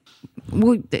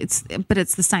 Well, it's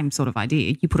the same sort of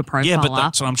idea. You put a profile up. Yeah, but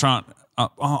that's what I'm trying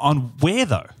on where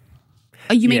though?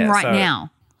 Oh, you mean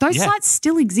now? Those sites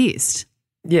still exist.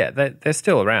 Yeah, they're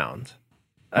still around.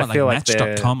 What, I feel like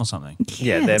Match.com or something.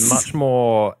 Yeah, they're much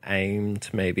more aimed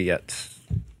maybe at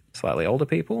slightly older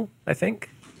people, I think.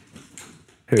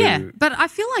 Yeah, but I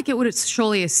feel like it would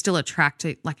surely still attract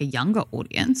a younger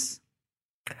audience.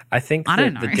 I think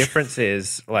the difference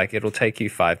is it'll take you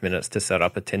 5 minutes to set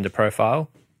up a Tinder profile.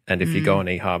 And if you go on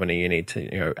eHarmony, you need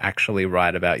to actually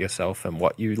write about yourself and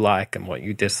what you like and what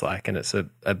you dislike. And it's a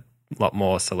lot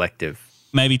more selective.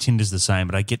 Maybe Tinder's the same,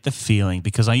 but I get the feeling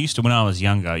because I used to, when I was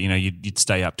younger, you'd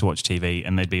stay up to watch TV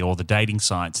and there'd be all the dating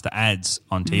sites, the ads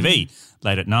on TV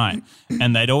late at night.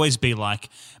 And they'd always be like,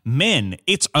 men,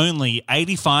 it's only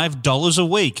 $85 a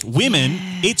week. Women,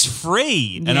 it's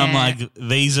free. And I'm like,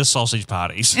 these are sausage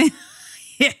parties.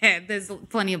 Yeah, there's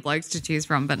plenty of blokes to choose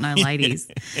from, but no ladies.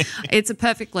 It's a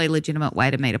perfectly legitimate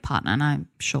way to meet a partner, and I'm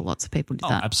sure lots of people do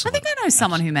that. Absolutely. I think I know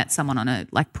someone who met someone on a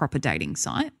proper dating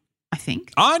site. I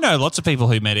think. I know lots of people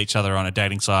who met each other on a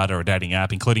dating site or a dating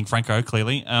app, including Franco,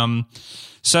 clearly.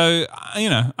 So,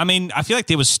 I feel like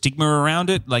there was stigma around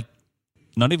it,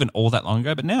 not even all that long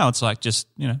ago, but now it's it's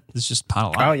just part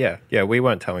of life. Oh, yeah. Yeah, we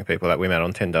weren't telling people that we met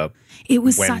on Tinder it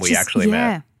was when we actually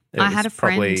met. I had a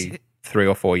friend. Probably 3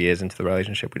 or 4 years into the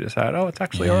relationship, we decided, it's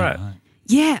actually all right.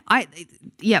 Yeah, I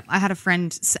had a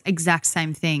friend, exact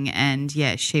same thing, and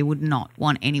she would not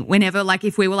want whenever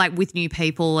if we were with new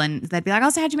people and they'd be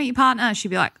like, so how'd you meet your partner? She'd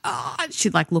be like,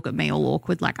 she'd look at me all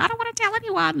awkward, I don't want to tell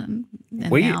anyone.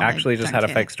 And we actually just had a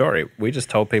fake story. We just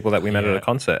told people that we met at a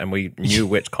concert and we knew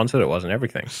which concert it was and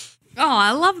everything. Oh,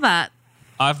 I love that.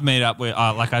 I've met up with,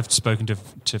 I've spoken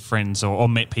to friends or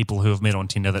met people who have met on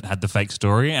Tinder that had the fake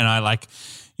story, and I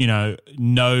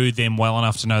know them well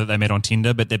enough to know that they met on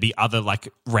Tinder, but there'd be other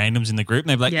randoms in the group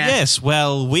and they'd be like, yes,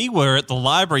 well, we were at the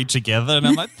library together. And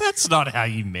I'm like, that's not how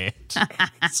you met.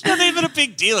 It's not even a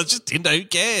big deal. It's just Tinder. Who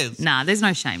cares? Nah, there's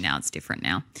no shame now. It's different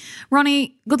now.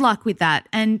 Ronnie, good luck with that.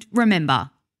 And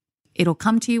remember, it'll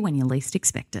come to you when you least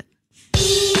expect it.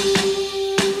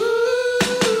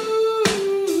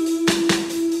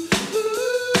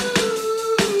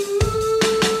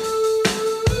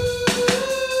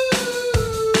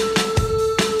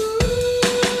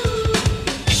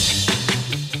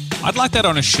 I'd like that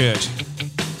on a shirt.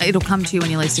 It'll come to you when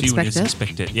you least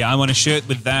expect it. Yeah, I want a shirt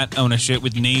with that. I want a shirt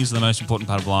with knees, the most important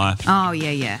part of life. Oh,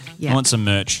 yeah. I want some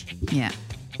merch. Yeah.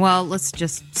 Well, let's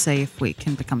just see if we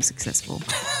can become successful.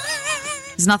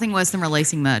 There's nothing worse than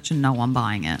releasing merch and no one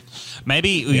buying it.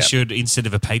 Maybe we should, instead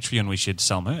of a Patreon, we should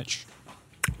sell merch.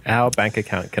 Our bank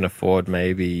account can afford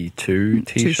maybe 2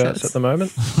 T-shirts at the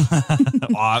moment.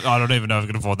 I don't even know if we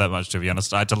can afford that much, to be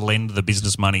honest. I had to lend the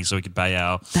business money so we could pay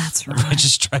our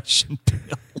registration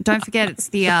bill. Don't forget, it's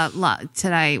the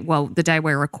today, the day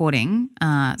we're recording,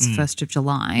 it's 1st of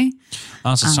July.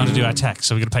 Oh, so it's time to do our tax,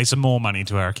 so we've got to pay some more money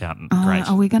to our accountant. Great.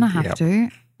 Are we going to have to?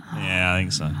 Yeah, I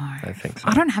think so. No. I think so.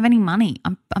 I don't have any money.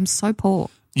 I'm so poor.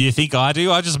 You think I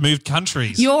do? I just moved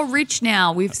countries. You're rich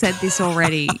now. We've said this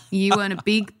already. You earn a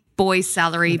big boy's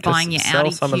salary Just buying your sell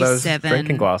Audi some of those Q7.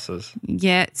 drinking glasses.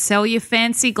 Yeah, sell your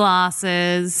fancy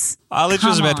glasses. I literally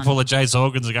was Come about to on. pull a Jace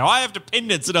Organs and go, I have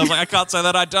dependents. And I was like, I can't say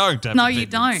that I don't have No, you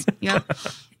dependents. don't. Yep.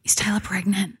 Is Taylor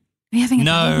pregnant? Are you having a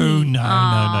No. baby?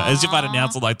 As if I'd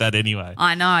announce it like that anyway.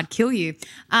 I know, I'd kill you.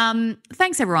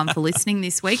 Thanks, everyone, for listening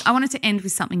this week. I wanted to end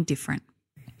with something different,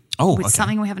 Oh, with okay.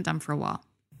 something we haven't done for a while.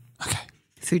 Okay.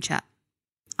 Food chat.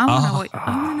 I want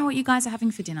to know what you guys are having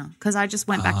for dinner because I just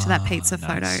went back to that pizza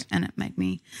photo and it made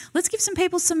me. Let's give some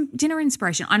people some dinner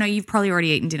inspiration. I know you've probably already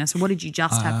eaten dinner, so what did you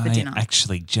just have for dinner? I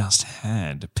actually just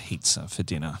had pizza for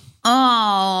dinner.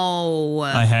 Oh,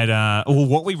 I had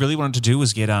what we really wanted to do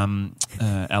was get our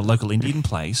local Indian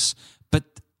place, but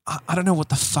I don't know what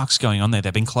the fuck's going on there.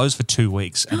 They've been closed for 2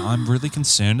 weeks, and I'm really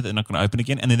concerned that they're not going to open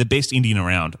again. And they're the best Indian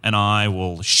around, and I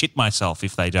will shit myself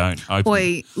if they don't open.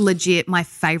 boy, legit, my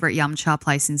favourite yum cha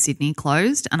place in Sydney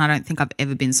closed, and I don't think I've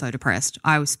ever been so depressed.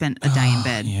 I spent a day in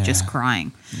bed just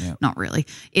crying. Yeah. Not really.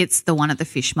 It's the one at the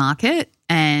fish market,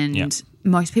 and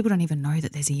most people don't even know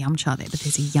that there's a yum cha there, but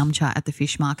there's a yum cha at the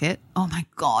fish market. Oh my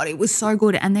God, it was so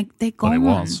good, and they're gone.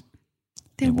 Well, it was.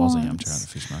 There was a yum cha at the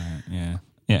fish market. Yeah.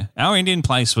 Yeah, our Indian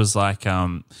place was like,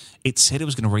 it said it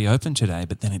was going to reopen today,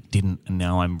 but then it didn't, and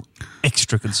now I'm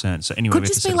extra concerned. So anyway, Could we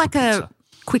have just to be set like up a pizza.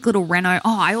 quick little reno.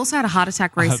 Oh, I also had a heart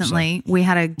attack hope so. recently. We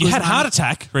had a You had a heart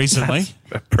attack recently.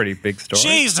 A pretty big story.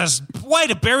 Jesus, way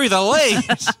to bury the lead.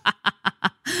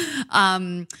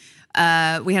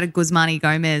 we had a Guzmani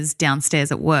Gomez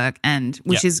downstairs at work, and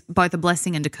which is both a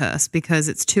blessing and a curse because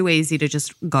it's too easy to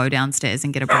just go downstairs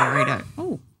and get a burrito.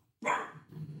 Oh,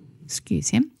 excuse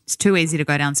him. It's too easy to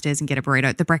go downstairs and get a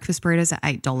burrito. The breakfast burritos are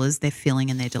 $8. They're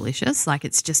filling and they're delicious. Like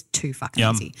it's just too fucking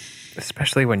easy.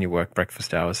 Especially when you work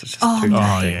breakfast hours. It's just too Oh,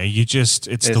 tempting. yeah, it's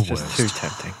the It's worst. just too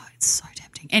tempting. It's so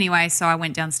tempting. Anyway, so I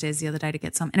went downstairs the other day to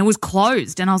get some, and it was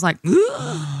closed. And I was like,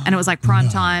 ugh. And it was like prime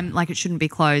time, like it shouldn't be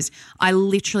closed. I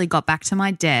literally got back to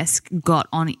my desk, got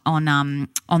on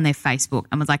their Facebook,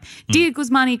 and was like, "Dear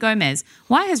Guzmani Gomez,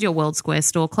 why has your World Square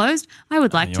store closed? I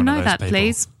would like to you're one of know those that, people.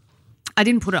 please." I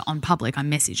didn't put it on public. I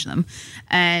messaged them,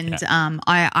 and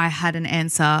I had an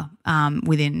answer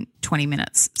within 20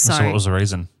 minutes. So what was the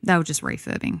reason? they were just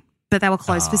refurbing. But they were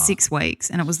closed for 6 weeks,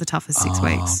 and it was the toughest 6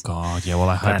 weeks. Oh, God. Yeah, well,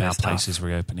 I hope That our is place tough. is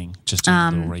reopening. Just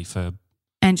a little refurb.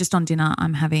 And just on dinner,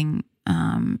 I'm having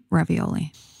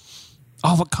ravioli.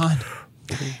 Oh, what kind?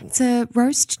 It's a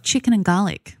roast chicken and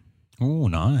garlic. Oh,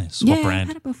 nice. Yeah, What I've brand?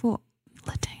 had it before.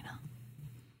 Latina.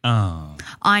 Oh.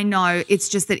 I know. It's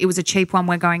just that it was a cheap one.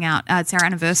 We're going out. It's our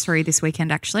anniversary this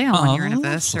weekend, actually, our 1 year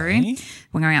anniversary. lovely.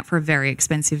 We're going out for a very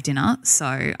expensive dinner. So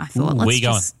I thought, Ooh, let's where you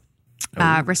just.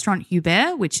 Restaurant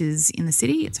Hubert, which is in the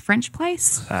city. It's a French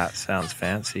place. That sounds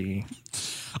fancy.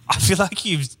 I feel like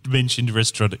you've mentioned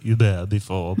Restaurant Hubert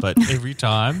before, but every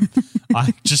time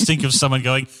I just think of someone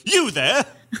going, "You there?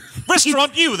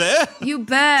 Restaurant you there?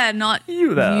 Hubert, not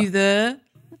You there. You there.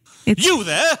 It's, You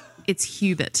there?" It's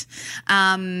Hubert.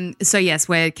 So yes,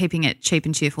 we're keeping it cheap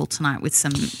and cheerful tonight with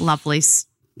some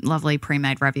lovely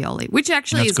pre-made ravioli, which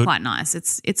actually That's is good. quite nice.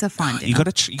 It's a fine dinner. You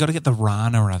got to get the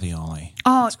Rana ravioli.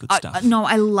 Oh, That's good stuff. no,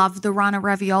 I love the Rana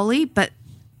ravioli, but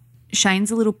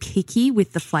Shane's a little picky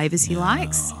with the flavors he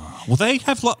likes. Well, they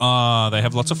have they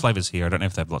have lots of flavors here. I don't know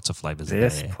if they have lots of flavors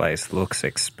This there. place looks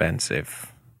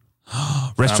expensive.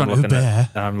 Restaurant Hubert.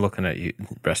 I'm looking at you,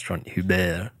 Restaurant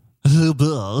Hubert.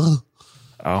 Hubert.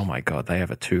 Oh my God, they have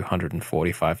a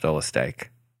 $245 steak.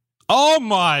 Oh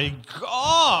my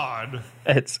God!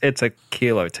 It's a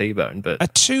kilo T-bone, but A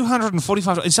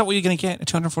 $245. Is that what you're going to get? A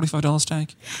 $245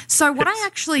 steak? So what I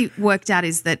actually worked out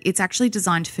is that it's actually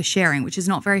designed for sharing, which is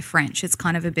not very French. It's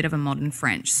kind of a bit of a modern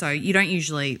French. So you don't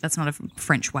usually, that's not a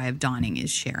French way of dining,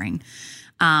 is sharing.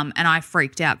 And I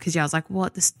freaked out because I was like,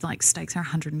 what? This like steaks are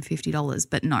 $150.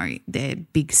 But no, they're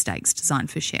big steaks designed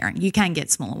for sharing. You can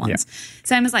get smaller ones.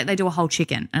 Same as like they do a whole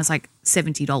chicken and it's like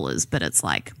 $70, but it's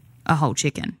like a whole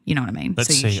chicken. You know what I mean? Let's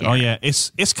so you see. share Oh, it. yeah.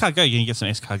 Escargot. You can get some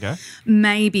escargot.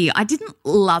 Maybe. I didn't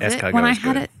love it Escargot when I is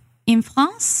had good. it in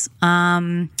France, but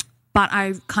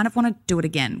I kind of want to do it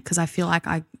again because I feel like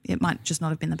it might just not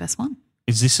have been the best one.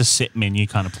 Is this a set menu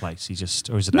kind of place?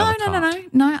 Or is it a No, la no,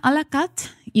 carte? no, no, no. A la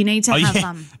carte. You need to Oh, have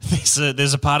yeah.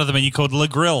 There's a part of the menu called Le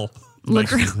Grill. Le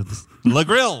Grill. Le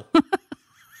Grill.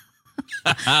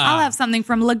 I'll have something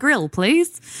from Le Grill,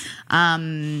 please.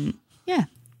 Yeah.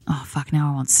 Oh fuck!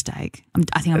 Now I want steak. I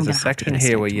think I'm there's going a to section have to get a here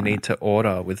steak where you tomorrow. need to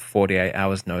order with 48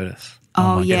 hours notice.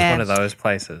 Oh, It's yeah. one of those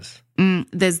places.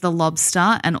 There's the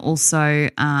lobster and also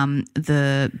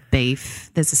the beef.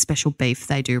 There's a special beef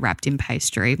they do wrapped in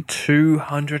pastry.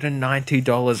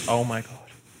 $290. Oh my God.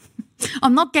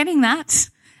 I'm not getting that.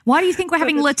 Why do you think we're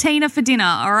having Latina for dinner,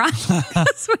 all right?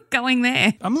 Because we're going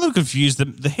there. I'm a little confused.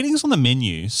 The headings on the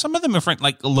menu, some of them are French,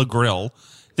 like Le Grill.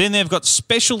 Then they've got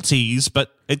specialties,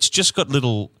 but it's just got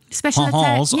little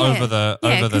holes over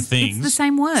the things. It's the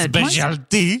same word.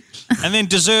 Specialty. And then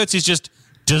desserts is just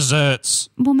desserts.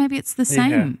 Well, maybe it's the same.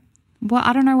 Yeah. Well,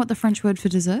 I don't know what the French word for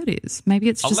dessert is. Maybe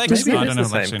it's just dessert. Maybe it is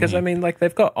the same because, I mean, like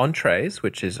they've got entrees,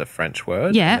 which is a French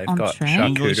word. Yeah, and they've got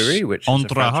charcuterie, which is a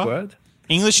French word.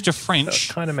 English to French,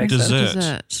 so kind of makes dessert.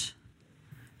 Dessert.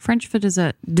 French for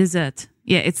dessert. Dessert.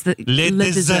 Yeah, it's the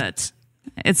le dessert.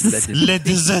 It's the le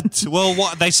dessert. Well,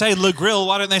 what they say Le Grill.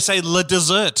 Why don't they say le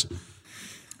dessert?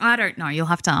 I don't know. You'll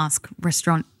have to ask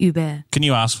Restaurant Hubert. Can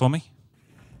you ask for me?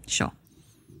 Sure.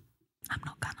 I'm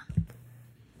not gonna.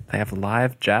 They have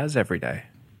live jazz every day.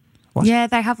 What? Yeah,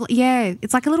 they have. Yeah,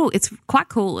 it's like a little. It's quite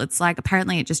cool. It's like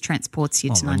apparently it just transports you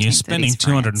to 1930s. When you're spending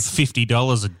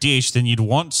 $250 a dish, then you'd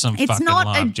want some fucking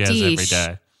live jazz every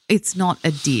day. It's not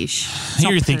a dish.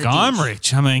 You think I'm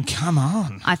rich? I mean, come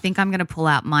on. I think I'm going to pull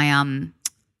out my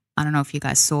I don't know if you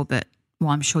guys saw, but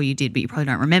I'm sure you did, but you probably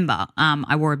don't remember.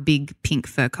 I wore a big pink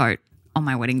fur coat on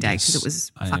my wedding day because it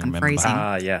was fucking freezing.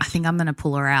 Yes. I think I'm going to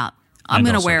pull her out. I'm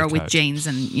going to wear her with jeans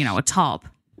and a top.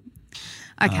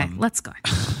 Okay, let's go.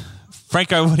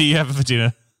 Franco, what do you have for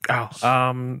dinner? I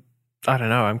don't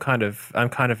know. I'm kind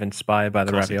of inspired by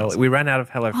the ravioli. We ran out of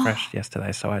HelloFresh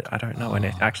yesterday, so I don't know.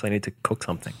 I actually need to cook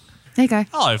something. There you go.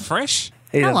 HelloFresh.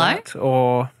 Either that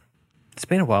or it's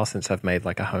been a while since I've made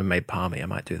like a homemade palmy. I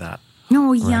might do that.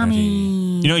 Oh,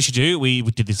 yummy. You know what you should do? We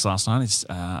did this last night. It's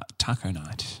taco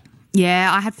night.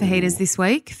 Yeah, I had fajitas this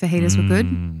week. Fajitas were good.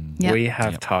 Yep. We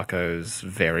have tacos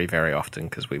very, very often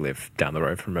because we live down the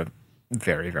road from a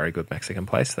very, very good Mexican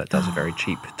place that does a very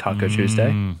cheap Taco Tuesday.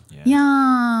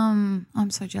 Yum. I'm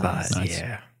so jealous. But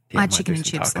yeah, I had chicken and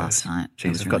chips last night.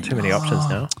 Jeez, we've got too many options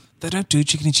now. They don't do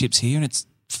chicken and chips here and it's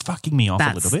fucking me off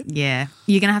a little bit. Yeah,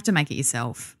 you're going to have to make it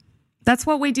yourself. That's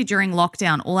what we did during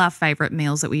lockdown. All our favourite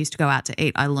meals that we used to go out to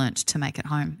eat, I learnt to make at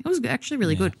home. It was actually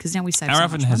really good because now we save so much money. Our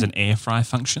oven has an air fry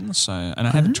function, and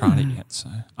I haven't tried it yet. So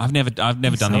I've never done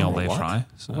the old air fry.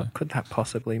 So what could that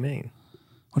possibly mean?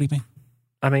 What do you mean?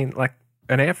 I mean, like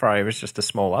an air fryer is just a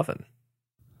small oven.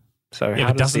 So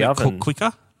how does the oven cook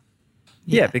quicker?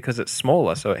 Yeah, because it's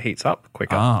smaller, so it heats up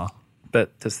quicker.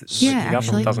 But the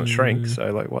oven doesn't shrink.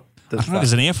 So like, what does I don't know,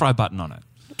 there's an air fry button on it.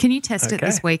 Can you test it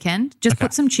this weekend? Just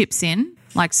put some chips in,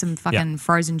 like some fucking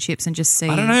frozen chips, and just see.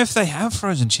 I don't know if they have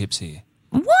frozen chips here.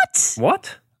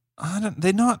 What?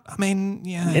 They're not. I mean,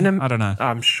 yeah. I don't know.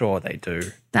 I'm sure they do.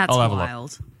 That's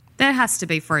wild. There has to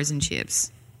be frozen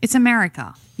chips. It's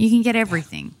America. You can get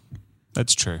everything.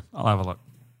 That's true. I'll have a look.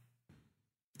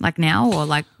 Like now or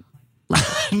like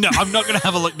No, I'm not going to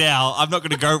have a look now. I'm not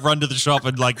going to go run to the shop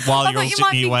and while you're all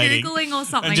sitting here waiting. Googling or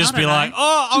something. And just be like,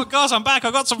 oh gosh, I'm back.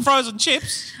 I got some frozen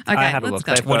chips. Okay, I had a look.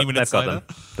 Go. 20 minutes later.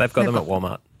 They've got them at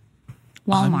Walmart.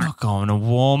 I'm not going to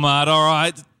Walmart. All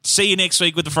right. See you next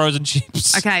week with the frozen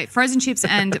chips. Okay, frozen chips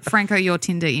and Franco, your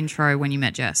Tinder intro when you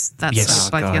met Jess. That's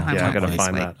both your homework. Yeah, I got to this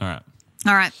find week. that.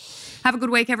 All right. Have a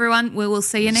good week, everyone. We will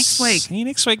see you next week. See you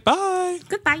next week. Bye.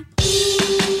 Goodbye.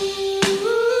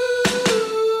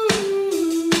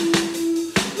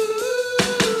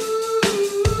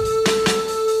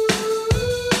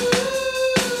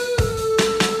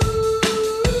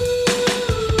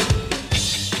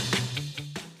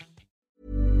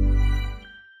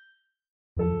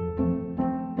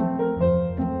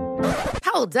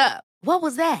 Hold up. What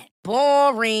was that?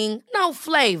 Boring. No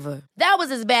flavor. That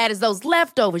was as bad as those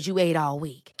leftovers you ate all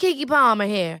week. Keke Palmer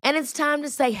here, and it's time to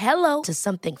say hello to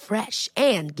something fresh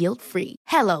and guilt-free.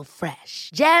 Hello Fresh.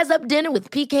 Jazz up dinner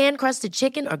with pecan-crusted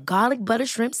chicken or garlic butter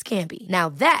shrimp scampi. Now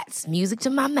that's music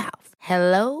to my mouth.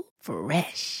 Hello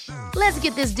Fresh. Let's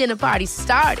get this dinner party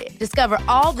started. Discover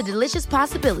all the delicious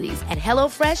possibilities at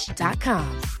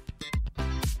hellofresh.com.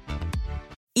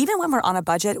 Even when we're on a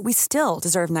budget, we still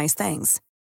deserve nice things.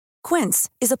 Quince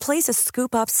is a place to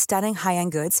scoop up stunning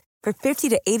high-end goods for 50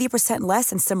 to 80% less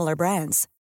than similar brands.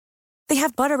 They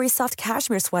have buttery soft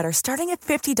cashmere sweaters starting at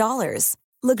 $50,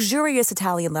 luxurious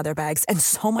Italian leather bags, and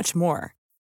so much more.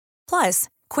 Plus,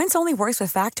 Quince only works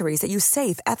with factories that use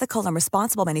safe, ethical, and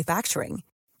responsible manufacturing.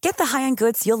 Get the high-end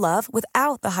goods you'll love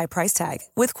without the high price tag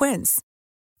with Quince.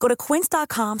 Go to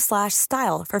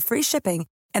quince.com/style for free shipping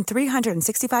and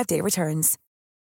 365-day returns.